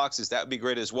recycle boxes, that would be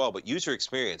great as well. But user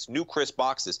experience, new crisp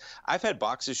boxes. I've had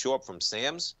boxes show up from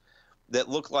Sam's that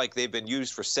look like they've been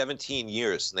used for 17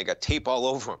 years, and they got tape all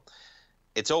over them.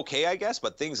 It's okay, I guess,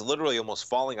 but things literally almost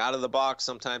falling out of the box.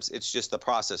 Sometimes it's just the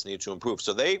process needs to improve.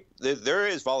 So there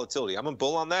is volatility. I'm a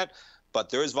bull on that, but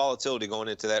there is volatility going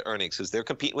into that earnings, because they're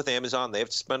competing with Amazon. They have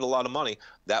to spend a lot of money.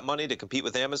 That money to compete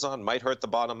with Amazon might hurt the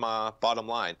bottom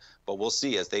line, but we'll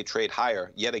see as they trade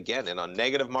higher yet again. And on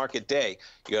negative market day,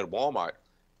 you got Walmart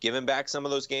giving back some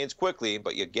of those gains quickly,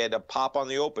 but you get a pop on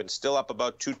the open, still up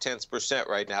about 0.2%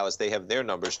 right now as they have their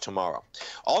numbers tomorrow.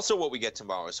 Also, what we get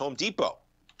tomorrow is Home Depot.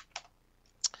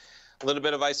 A little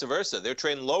bit of vice versa. They're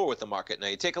trading lower with the market. Now,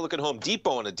 you take a look at Home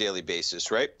Depot on a daily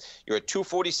basis, right? You're at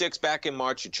 246 back in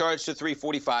March. You charge to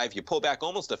 345. You pull back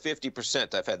almost to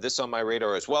 50%. I've had this on my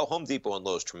radar as well. Home Depot and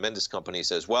Lowe's, tremendous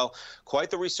companies as well. Quite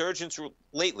the resurgence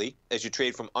lately as you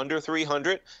trade from under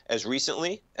 300 as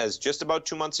recently as just about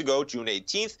 2 months ago, June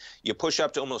 18th. You push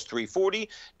up to almost 340.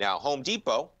 Now, Home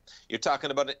Depot, you're talking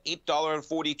about an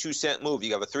 $8.42 move.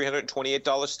 You have a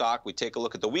 $328 stock. We take a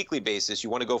look at the weekly basis.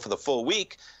 You want to go for the full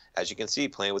week. As you can see,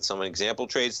 playing with some example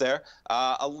trades there,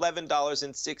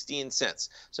 $11.16.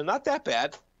 So not that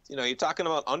bad. You know, you're talking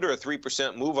about under a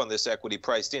 3% move on this equity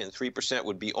priced in. 3%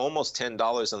 would be almost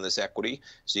 $10 on this equity.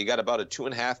 So you got about a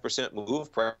 2.5%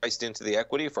 move priced into the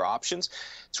equity for options.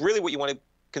 It's really what you want to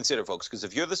consider, folks, because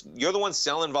if you're the one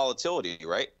selling volatility,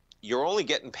 right? You're only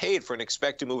getting paid for an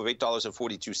expected move of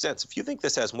 $8.42. If you think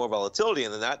this has more volatility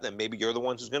than that, then maybe you're the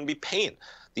one who's going to be paying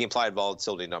the implied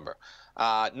volatility number.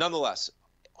 Nonetheless,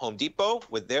 Home Depot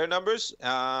with their numbers. We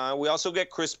also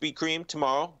get Krispy Kreme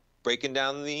tomorrow, breaking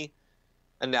down the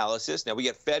analysis. Now, we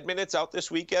get Fed minutes out this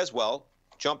week as well.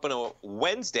 Jumping to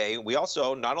Wednesday, we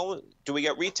also, not only do we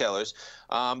get retailers,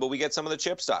 but we get some of the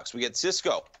chip stocks. We get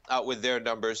Cisco out with their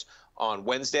numbers on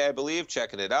Wednesday, I believe.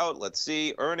 Checking it out. Let's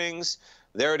see. Earnings.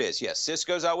 There it is. Yes,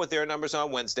 Cisco's out with their numbers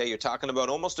on Wednesday. You're talking about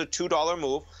almost a $2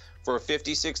 move for a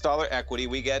 $56 equity.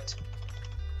 We get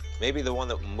maybe the one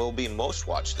that will be most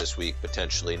watched this week,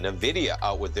 potentially, NVIDIA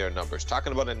out with their numbers.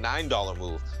 Talking about a $9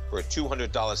 move for a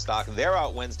 $200 stock. They're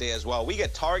out Wednesday as well. We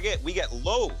get Target, we get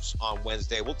Lowe's on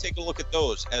Wednesday. We'll take a look at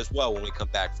those as well when we come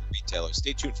back from retailers.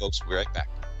 Stay tuned, folks. We'll be right back.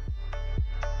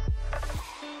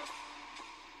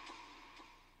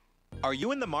 Are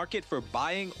you in the market for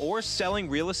buying or selling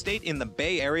real estate in the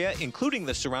Bay Area, including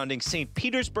the surrounding St.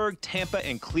 Petersburg, Tampa,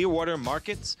 and Clearwater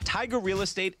markets? Tiger Real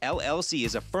Estate LLC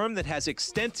is a firm that has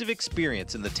extensive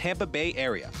experience in the Tampa Bay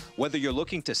area. Whether you're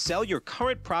looking to sell your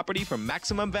current property for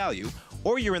maximum value,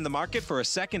 or you're in the market for a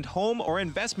second home or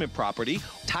investment property,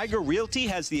 Tiger Realty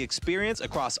has the experience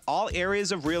across all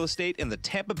areas of real estate in the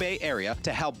Tampa Bay area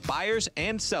to help buyers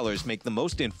and sellers make the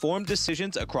most informed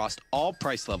decisions across all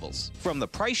price levels. From the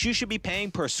price you should be paying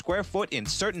per square foot in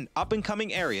certain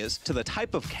up-and-coming areas to the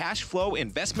type of cash flow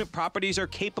investment properties are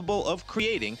capable of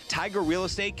creating, Tiger Real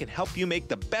Estate can help you make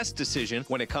the best decision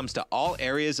when it comes to all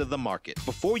areas of the market.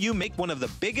 Before you make one of the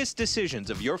biggest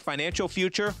decisions of your financial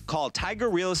future, call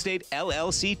Tiger Real Estate LLC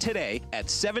today at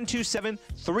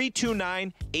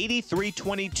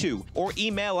 727-329-8322 or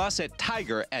email us at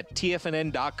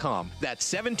tiger@tfnn.com. That's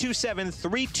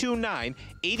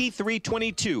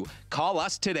 727-329-8322. Call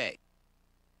us today.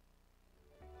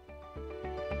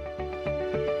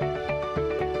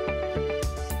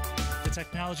 The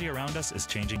technology around us is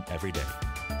changing every day.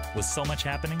 With so much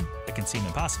happening, it can seem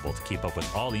impossible to keep up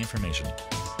with all the information.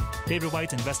 David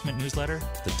White's investment newsletter,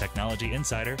 The Technology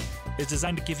Insider, is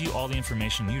designed to give you all the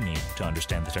information you need to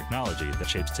understand the technology that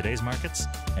shapes today's markets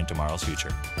and tomorrow's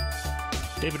future.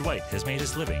 David White has made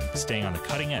his living staying on the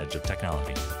cutting edge of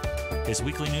technology. His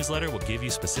weekly newsletter will give you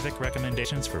specific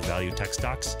recommendations for value tech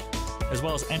stocks, as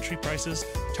well as entry prices,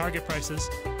 target prices,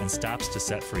 and stops to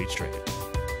set for each trade.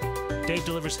 Dave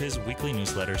delivers his weekly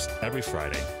newsletters every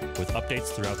Friday with updates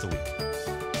throughout the week.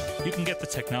 You can get the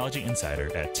Technology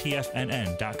Insider at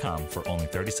TFNN.com for only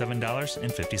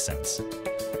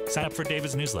 $37.50. Sign up for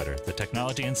David's newsletter, The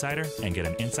Technology Insider, and get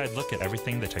an inside look at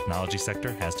everything the technology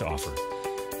sector has to offer.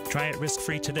 Try it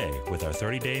risk-free today with our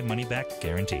 30-day money-back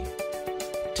guarantee.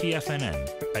 TFNN,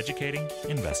 educating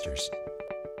investors.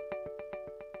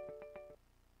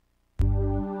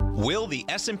 Will the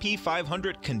S&P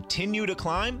 500 continue to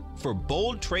climb? For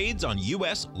bold trades on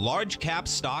U.S. large-cap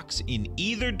stocks in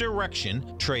either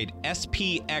direction, trade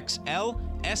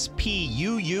SPXL,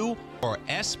 SPUU, or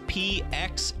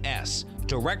SPXS.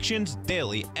 Directions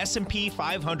Daily S&P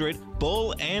 500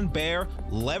 Bull and Bear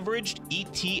Leveraged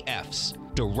ETFs.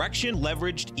 Direction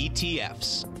Leveraged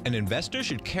ETFs. An investor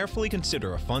should carefully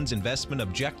consider a fund's investment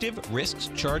objective, risks,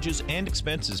 charges, and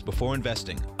expenses before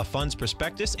investing. A fund's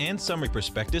prospectus and summary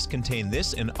prospectus contain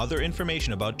this and other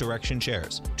information about Direction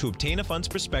shares. To obtain a fund's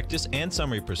prospectus and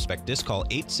summary prospectus, call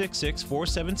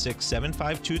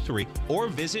 866-476-7523 or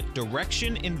visit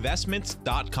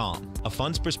directioninvestments.com. A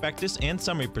fund's prospectus and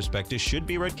summary prospectus should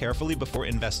be read carefully before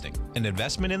investing. An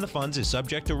investment in the funds is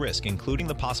subject to risk, including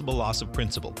the possible loss of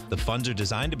principal. The funds are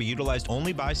designed to be utilized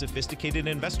only by sophisticated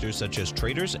investors such as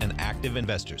traders and active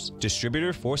investors.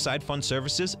 Distributor Foreside Fund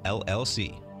Services,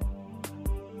 LLC.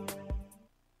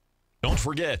 Don't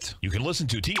forget, you can listen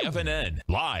to TFNN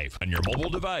live on your mobile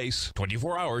device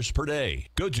 24 hours per day.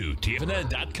 Go to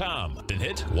TFNN.com, then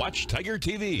hit Watch Tiger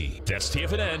TV. That's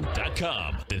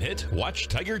TFNN.com, then hit Watch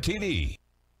Tiger TV.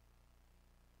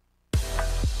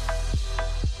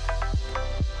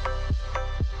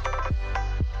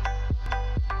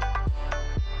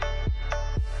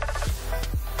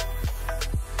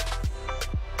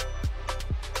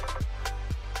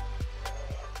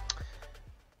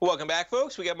 Welcome back,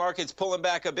 folks. We got markets pulling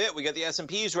back a bit. We got the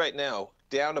S&Ps right now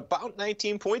down about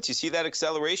 19 points. You see that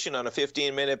acceleration on a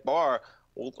 15-minute bar.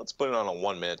 Well, let's put it on a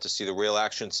 1 minute to see the real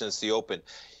action since the open.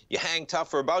 You hang tough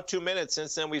for about 2 minutes.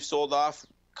 Since then, we've sold off,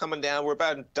 coming down. We're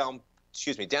about down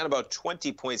about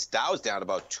 20 points. Dow's down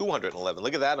about 211.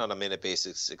 Look at that on a minute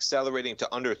basis, accelerating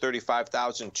to under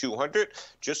 35,200.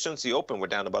 Just since the open, we're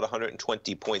down about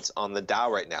 120 points on the Dow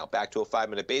right now. Back to a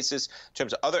 5-minute basis. In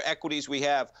terms of other equities we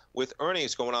have with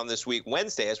earnings going on this week,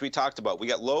 Wednesday, as we talked about, we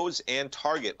got Lowe's and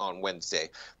Target on Wednesday.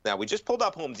 Now, we just pulled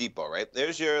up Home Depot, right?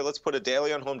 There's your, let's put a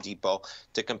daily on Home Depot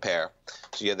to compare.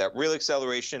 So you have that real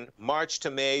acceleration. March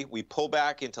to May, we pull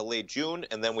back into late June,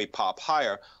 and then we pop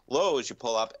higher. Lowe's, you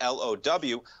pull up LOW,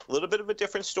 a little bit of a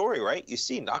different story, right? You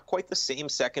see, not quite the same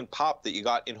second pop that you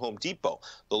got in Home Depot.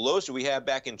 The lows that we had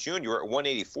back in June, you were at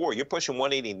 184. You're pushing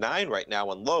 189 right now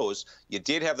on Lowe's. You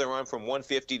did have the run from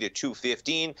 150 to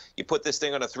 215. You put this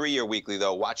thing on a 3-year weekly,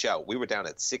 though. Watch out. We were down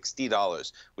at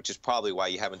 $60, which is probably why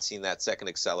you haven't seen that second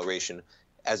acceleration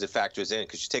as it factors in,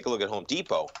 because you take a look at Home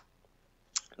Depot,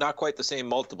 not quite the same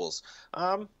multiples.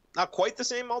 Not quite the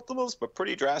same multiples, but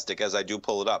pretty drastic as I do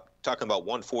pull it up. Talking about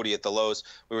 140 at the lows.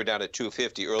 We were down at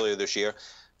 250 earlier this year.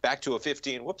 Back to a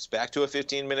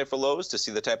 15-minute for Lowe's to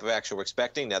see the type of action we're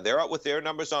expecting. Now, they're out with their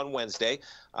numbers on Wednesday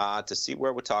to see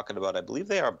where we're talking about. I believe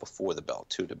they are before the bell,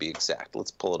 too, to be exact.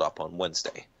 Let's pull it up on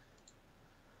Wednesday.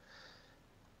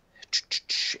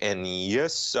 And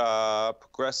yes,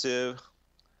 Progressive.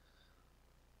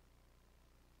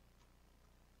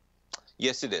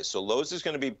 Yes, it is. So Lowe's is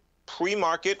going to be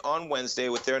pre-market on Wednesday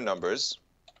with their numbers.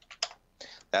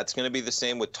 That's going to be the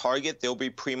same with Target. They'll be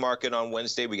pre-market on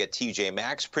Wednesday. We get TJ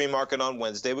Maxx pre-market on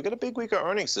Wednesday. We got a big week of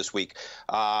earnings this week.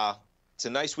 It's a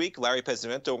nice week. Larry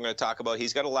Pesavento, we're going to talk about.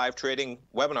 He's got a live trading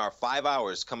webinar, 5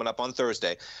 hours, coming up on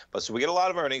Thursday. But so we get a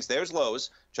lot of earnings. There's Lowe's.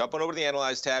 Jumping over to the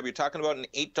Analyze tab, you're talking about an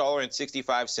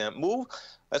 $8.65 move.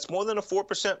 That's more than a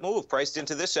 4% move priced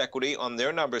into this equity on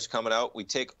their numbers coming out. We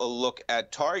take a look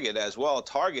at Target as well.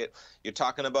 Target, you're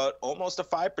talking about almost a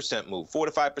 5% move, 4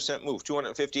 to 5% move,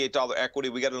 $258 equity.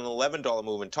 We got an $11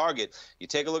 move in Target. You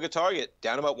take a look at Target,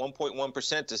 down about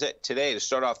 1.1% today to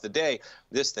start off the day.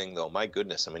 This thing, though, my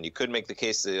goodness. I mean, you could make the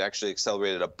case that it actually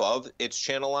accelerated above its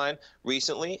channel line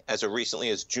recently as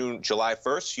July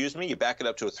 1st, You back it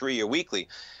up to a 3-year weekly.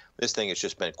 This thing has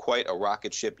just been quite a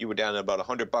rocket ship. You were down at about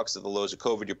 $100 at the lows of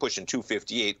COVID. You're pushing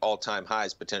 258 all-time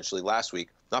highs potentially last week.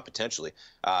 Not potentially,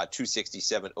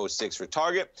 267.06 for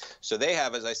Target. So they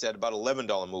have, as I said, about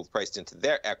 $11 move priced into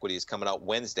their equities coming out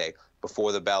Wednesday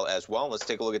before the bell as well. Let's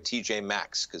take a look at TJ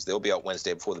Maxx because they'll be out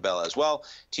Wednesday before the bell as well.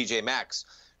 TJ Maxx,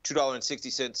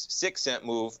 $2.66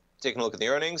 move. Taking a look at the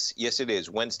earnings. Yes, it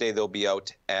is. Wednesday they'll be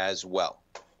out as well.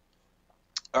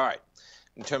 All right.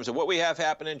 In terms of what we have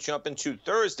happening, jumping to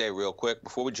Thursday real quick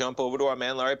before we jump over to our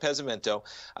man Larry Pesavento.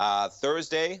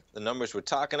 Thursday, the numbers we're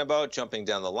talking about, jumping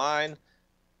down the line.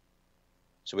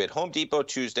 So we had Home Depot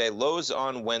Tuesday, Lowe's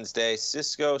on Wednesday,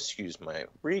 Cisco, excuse my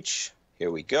reach,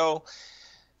 here we go.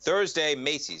 Thursday,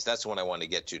 Macy's, that's the one I wanted to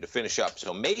get to finish up.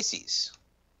 So Macy's.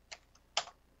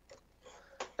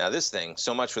 Now this thing,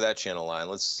 so much for that channel line.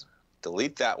 Let's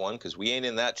delete that one because we ain't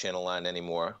in that channel line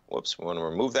anymore. Whoops, we want to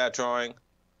remove that drawing.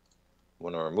 We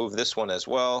want to remove this one as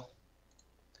well.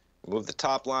 Remove the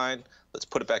top line. Let's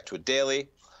put it back to a daily.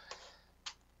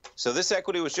 So this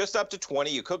equity was just up to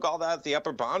 20. You could call that the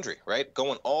upper boundary, right?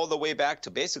 Going all the way back to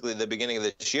basically the beginning of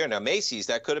this year. Now, Macy's,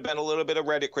 that could have been a little bit of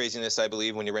Reddit craziness, I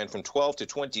believe, when you ran from 12 to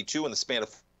 22 in the span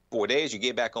of 4 days. You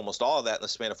gave back almost all of that in the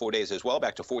span of 4 days as well,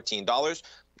 back to $14.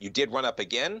 You did run up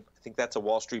again. I think that's a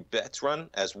Wall Street Bets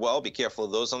run as well. Be careful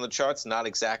of those on the charts. Not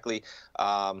exactly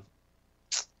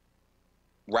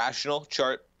rational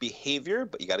chart behavior,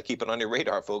 but you got to keep it on your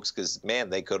radar, folks, because, man,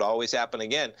 they could always happen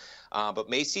again. But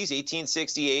Macy's,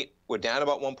 1868, we're down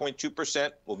about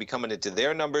 1.2%. We'll be coming into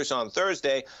their numbers on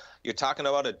Thursday. You're talking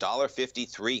about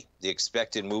 $1.53, the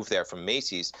expected move there from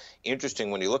Macy's.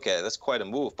 Interesting when you look at it. That's quite a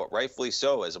move, but rightfully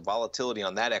so, as the volatility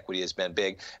on that equity has been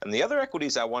big. And the other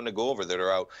equities I wanted to go over that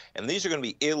are out, and these are going to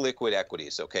be illiquid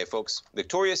equities, okay, folks?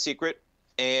 Victoria's Secret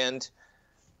and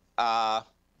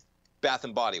Bath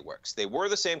 & Body Works. They were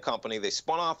the same company. They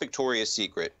spun off Victoria's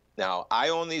Secret. Now, I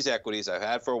own these equities. I've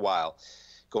had for a while,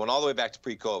 going all the way back to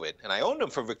pre-COVID. And I owned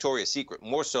them for Victoria's Secret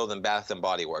more so than Bath &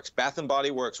 Body Works. Bath & Body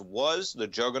Works was the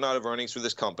juggernaut of earnings for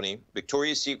this company.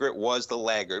 Victoria's Secret was the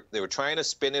laggard. They were trying to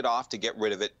spin it off to get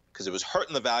rid of it because it was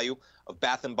hurting the value of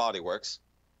Bath & Body Works.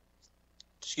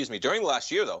 Excuse me. During the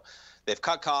last year, though, they've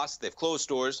cut costs. They've closed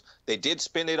stores. They did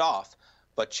spin it off.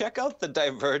 But check out the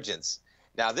divergence.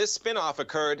 Now, this spin-off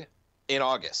occurred in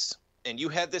August, and you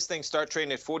had this thing start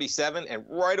trading at 47, and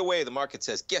right away the market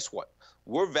says, guess what?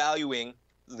 We're valuing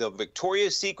the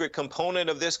Victoria's Secret component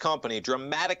of this company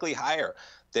dramatically higher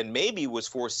than maybe was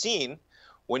foreseen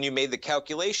when you made the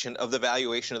calculation of the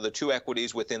valuation of the two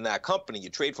equities within that company. You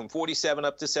trade from 47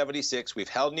 up to 76. We've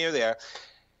held near there.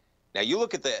 Now you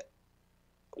look at the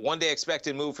one-day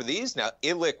expected move for these. Now,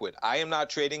 illiquid. I am not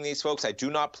trading these, folks. I do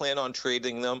not plan on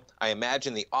trading them. I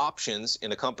imagine the options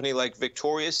in a company like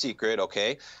Victoria's Secret,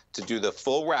 okay, to do the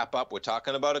full wrap-up. We're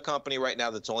talking about a company right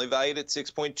now that's only valued at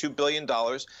 $6.2 billion.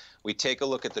 We take a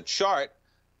look at the chart,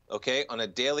 okay, on a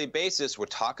daily basis, we're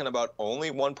talking about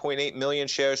only 1.8 million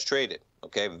shares traded,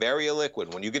 okay, very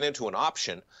illiquid. When you get into an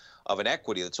option of an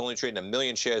equity that's only trading 1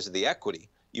 million shares of the equity,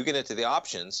 you get into the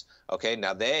options, okay,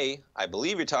 now I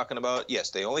believe you're talking about,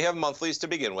 yes, they only have monthlies to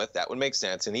begin with. That would make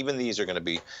sense, and even these are going to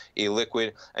be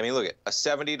illiquid. I mean, look at a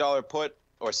 $70 put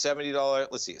or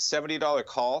 $70, let's see, a $70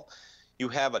 call. You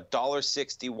have a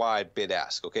 $1.60 wide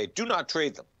bid-ask, okay? Do not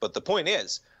trade them, but the point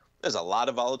is, there's a lot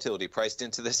of volatility priced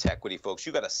into this equity, folks.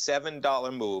 You got a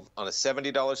 $7 move on a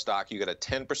 $70 stock. You got a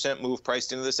 10% move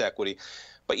priced into this equity.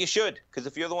 But you should, because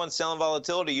if you're the one selling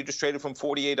volatility, you just traded from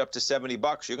 48 up to 70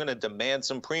 bucks. You're going to demand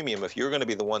some premium if you're going to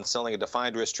be the one selling a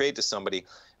defined risk trade to somebody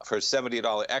for a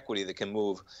 $70 equity that can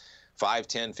move $5,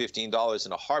 $10, $15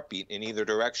 in a heartbeat in either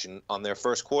direction on their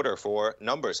first quarter for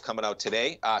numbers coming out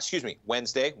today.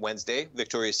 Wednesday,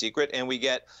 Victoria's Secret, and we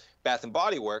get Bath &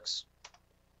 Body Works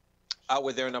out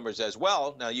with their numbers as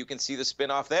well. Now you can see the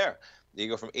spin-off there. You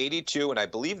go from 82, and I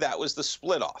believe that was the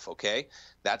split off, okay?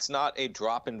 That's not a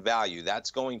drop in value.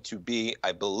 That's going to be,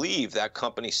 I believe, that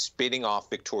company spinning off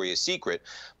Victoria's Secret.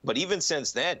 But even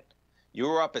since then, you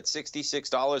were up at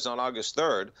 $66 on August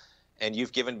 3rd, and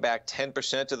you've given back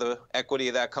 10% of the equity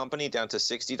of that company down to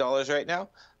 $60 right now.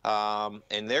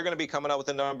 And they're going to be coming out with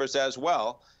the numbers as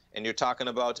well. And you're talking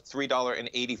about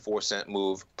 $3.84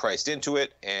 move priced into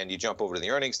it. And you jump over to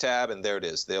the earnings tab, and there it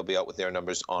is. They'll be out with their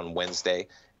numbers on Wednesday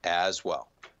as well.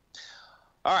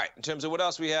 All right, in terms of what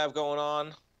else we have going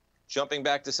on, jumping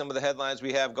back to some of the headlines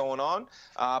we have going on,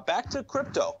 back to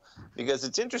crypto, because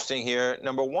it's interesting here.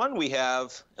 Number one, we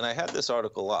have, and I had this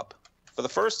article up, for the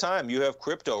first time, you have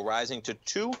crypto rising to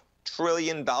 $2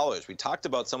 trillion. We talked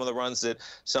about some of the runs that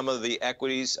some of the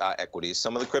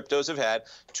some of the cryptos have had.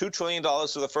 $2 trillion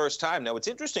for the first time. Now, what's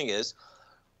interesting is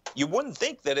you wouldn't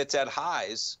think that it's at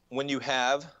highs when you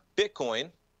have Bitcoin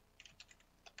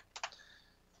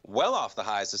well off the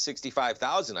highs of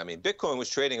 65,000. I mean, Bitcoin was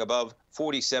trading above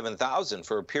 47,000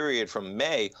 for a period from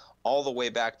May all the way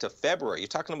back to February. You're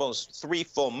talking about 3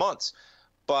 full months.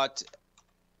 But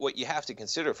what you have to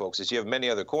consider, folks, is you have many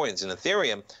other coins. And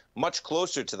Ethereum, much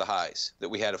closer to the highs that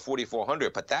we had at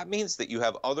 4,400. But that means that you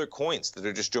have other coins that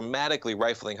are just dramatically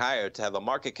rifling higher to have a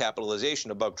market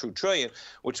capitalization above $2 trillion,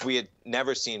 which we had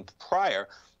never seen prior.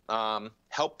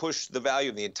 Help push the value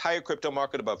of the entire crypto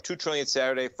market above $2 trillion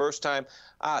Saturday, first time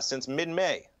since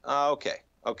mid-May. Okay.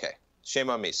 Shame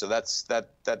on me. So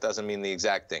that doesn't mean the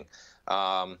exact thing.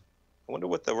 I wonder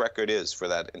what the record is for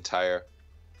that entire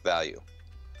value.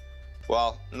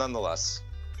 Well, nonetheless,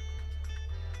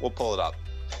 we'll pull it up.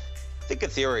 Think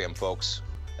Ethereum, folks.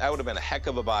 That would have been a heck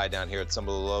of a buy down here at some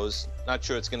of the lows. Not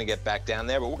sure it's going to get back down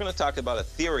there, but we're going to talk about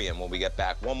Ethereum when we get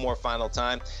back one more final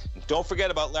time. And don't forget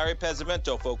about Larry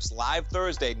Pesavento, folks. Live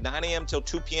Thursday, 9 a.m. till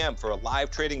 2 p.m. for a live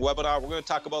trading webinar. We're going to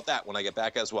talk about that when I get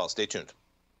back as well. Stay tuned.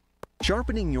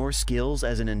 Sharpening your skills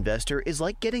as an investor is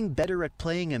like getting better at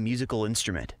playing a musical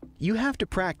instrument. You have to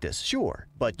practice, sure,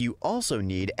 but you also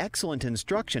need excellent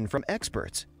instruction from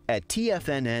experts. At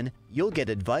TFNN, you'll get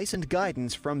advice and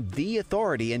guidance from the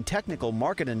authority in technical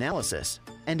market analysis.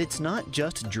 And it's not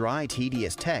just dry,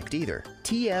 tedious text either.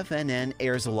 TFNN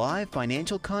airs live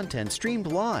financial content streamed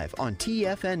live on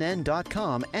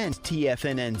TFNN.com and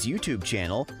TFNN's YouTube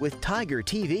channel with Tiger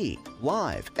TV,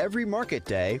 live every market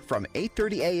day from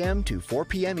 8:30 a.m. to 4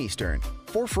 p.m. Eastern.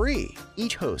 For free.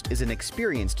 Each host is an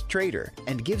experienced trader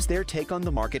and gives their take on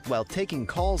the market while taking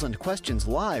calls and questions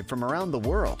live from around the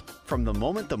world. From the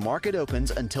moment the market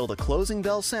opens until the closing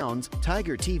bell sounds,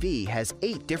 Tiger TV has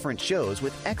 8 different shows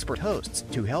with expert hosts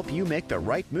to help you make the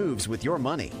right moves with your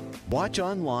money. Watch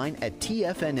online at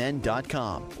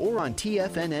TFNN.com or on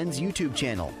TFNN's YouTube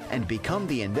channel and become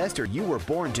the investor you were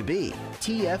born to be.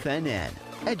 TFNN,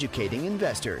 educating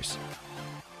investors.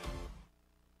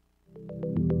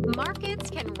 Markets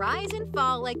can rise and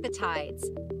fall like the tides.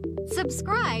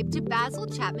 Subscribe to Basil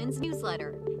Chapman's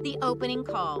newsletter, The Opening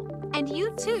Call, and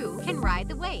you too can ride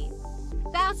the wave.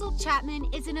 Basil Chapman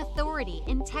is an authority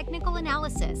in technical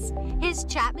analysis. His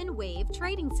Chapman Wave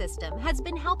trading system has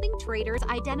been helping traders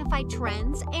identify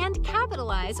trends and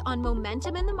capitalize on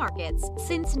momentum in the markets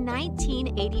since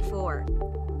 1984.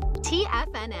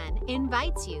 TFNN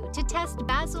invites you to test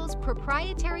Basil's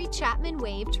proprietary Chapman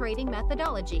Wave trading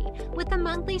methodology with a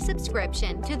monthly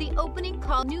subscription to the Opening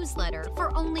Call newsletter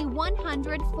for only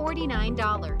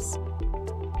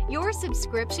 $149. Your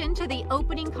subscription to the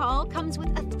Opening Call comes with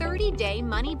a 30-day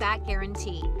money-back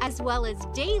guarantee, as well as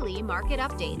daily market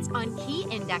updates on key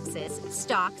indexes,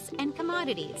 stocks, and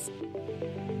commodities.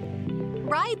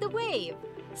 Ride the wave!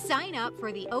 Sign up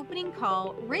for the Opening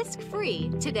Call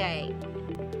risk-free today.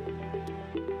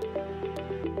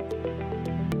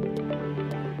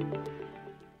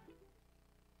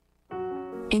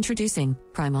 Introducing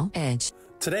Primal Edge.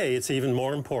 Today, it's even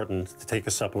more important to take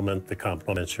a supplement that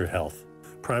complements your health.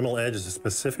 Primal Edge is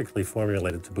specifically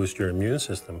formulated to boost your immune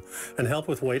system and help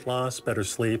with weight loss, better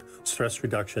sleep, stress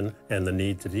reduction, and the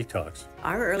need to detox.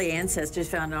 Our early ancestors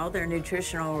found all their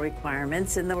nutritional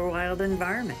requirements in the wild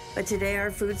environment. But today,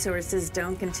 our food sources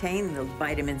don't contain the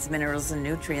vitamins, minerals, and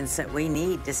nutrients that we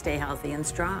need to stay healthy and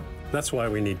strong. That's why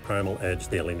we need Primal Edge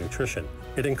Daily Nutrition.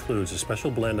 It includes a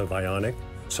special blend of ionic,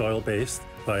 soil-based,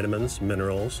 vitamins,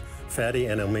 minerals, fatty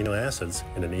and amino acids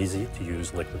in an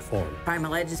easy-to-use liquid form.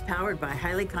 Primal Edge is powered by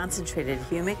highly concentrated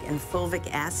humic and fulvic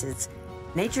acids,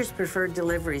 nature's preferred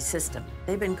delivery system.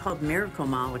 They've been called miracle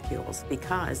molecules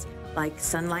because, like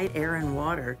sunlight, air, and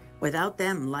water, without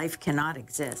them, life cannot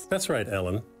exist. That's right,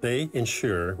 Ellen. They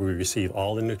ensure we receive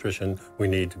all the nutrition we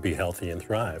need to be healthy and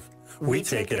thrive. We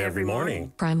take it every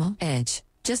morning. Primal Edge.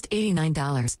 Just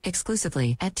 $89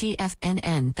 exclusively at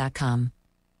TFNN.com.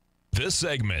 This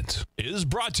segment is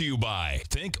brought to you by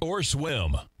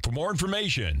Thinkorswim. For more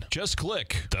information, just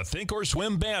click the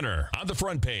Thinkorswim banner on the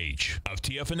front page of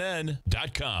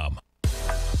TFNN.com.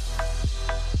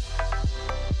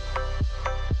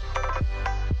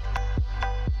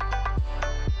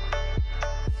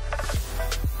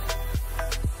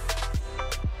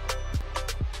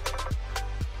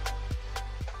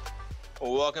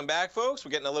 Welcome back, folks.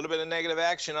 We're getting a little bit of negative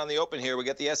action on the open here. We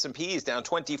get the S&Ps down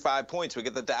 25 points. We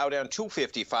get the Dow down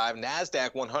 255.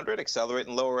 NASDAQ 100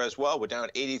 accelerating lower as well. We're down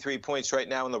 83 points right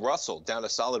now in the Russell, down a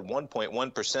solid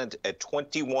 1.1% at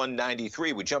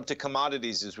 21.93. We jump to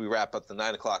commodities as we wrap up the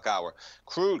 9 o'clock hour.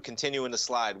 Crude continuing to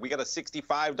slide. We got a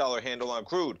 $65 handle on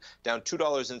crude, down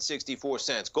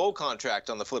 $2.64. Gold contract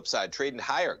on the flip side, trading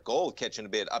higher. Gold catching a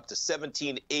bid up to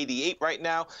 $17.88 right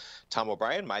now. Tom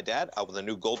O'Brien, my dad, out with a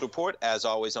new gold report, as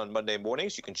always, on Monday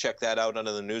mornings. You can check that out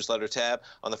under the newsletter tab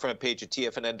on the front page of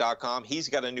TFNN.com. He's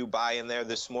got a new buy in there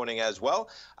this morning as well.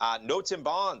 Notes and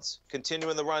bonds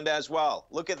continuing the run as well.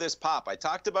 Look at this pop. I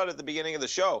talked about it at the beginning of the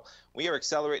show. We are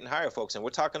accelerating higher, folks, and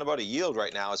we're talking about a yield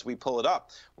right now as we pull it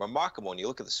up. Remarkable. When you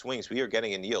look at the swings we are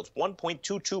getting in yields,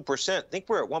 1.22%. I think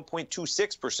we're at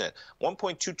 1.26%,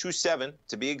 1.227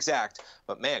 to be exact.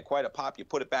 But, man, quite a pop. You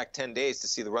put it back 10 days to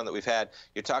see the run that we've had.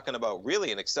 You're talking about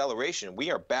really an acceleration.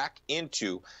 We are back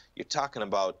into, you're talking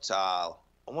about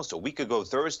almost a week ago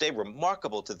Thursday.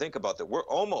 Remarkable to think about that. We're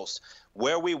almost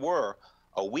where we were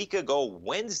a week ago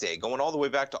Wednesday, going all the way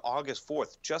back to August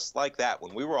 4th, just like that,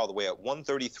 when we were all the way at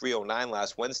 133.09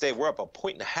 last Wednesday. We're up 1.5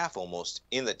 points almost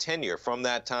in the 10-year from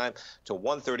that time to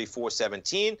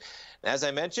 134.17. And as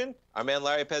I mentioned, our man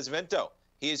Larry Pesavento,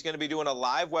 he is going to be doing a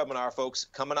live webinar, folks,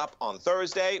 coming up on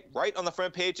Thursday, right on the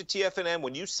front page of TFNN.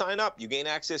 When you sign up, you gain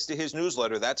access to his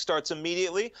newsletter. That starts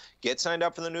immediately. Get signed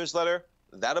up for the newsletter.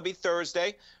 That'll be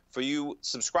Thursday. For you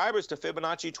subscribers to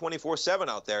Fibonacci 24/7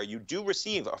 out there, you do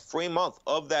receive a free month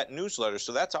of that newsletter.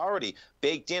 So that's already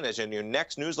baked in, as in your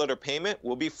next newsletter payment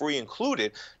will be free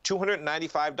included.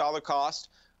 $295 cost,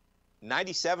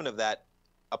 97 of that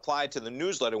applied to the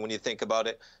newsletter when you think about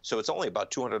it. So it's only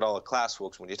about $200 class,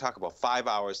 folks, when you talk about 5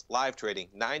 hours live trading,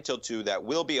 9 till 2. That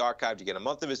will be archived. You get a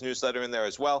month of his newsletter in there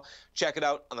as well. Check it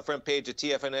out on the front page of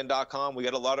TFNN.com. We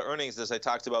got a lot of earnings, as I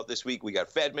talked about this week. We got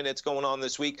Fed minutes going on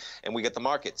this week, and we got the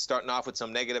market starting off with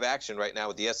some negative action right now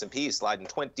with the S&P sliding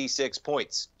 26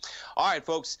 points. All right,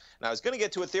 folks. Now, I was going to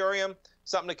get to Ethereum.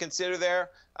 Something to consider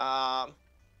there.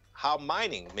 How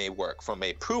mining may work from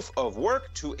a proof of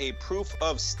work to a proof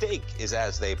of stake is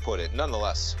as they put it.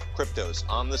 Nonetheless, crypto's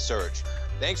on the surge.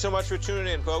 Thanks so much for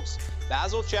tuning in, folks.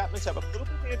 Basil Chapman's have a little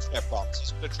bit of internet problems.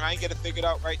 He's going to try and get it figured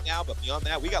out right now. But beyond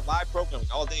that, we got live programming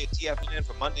all day at TFNN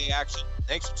for Monday action.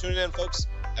 Thanks for tuning in, folks.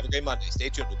 Have a great Monday. Stay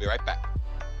tuned. We'll be right back.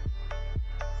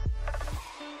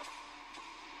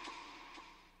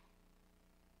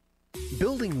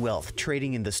 Building wealth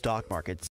trading in the stock markets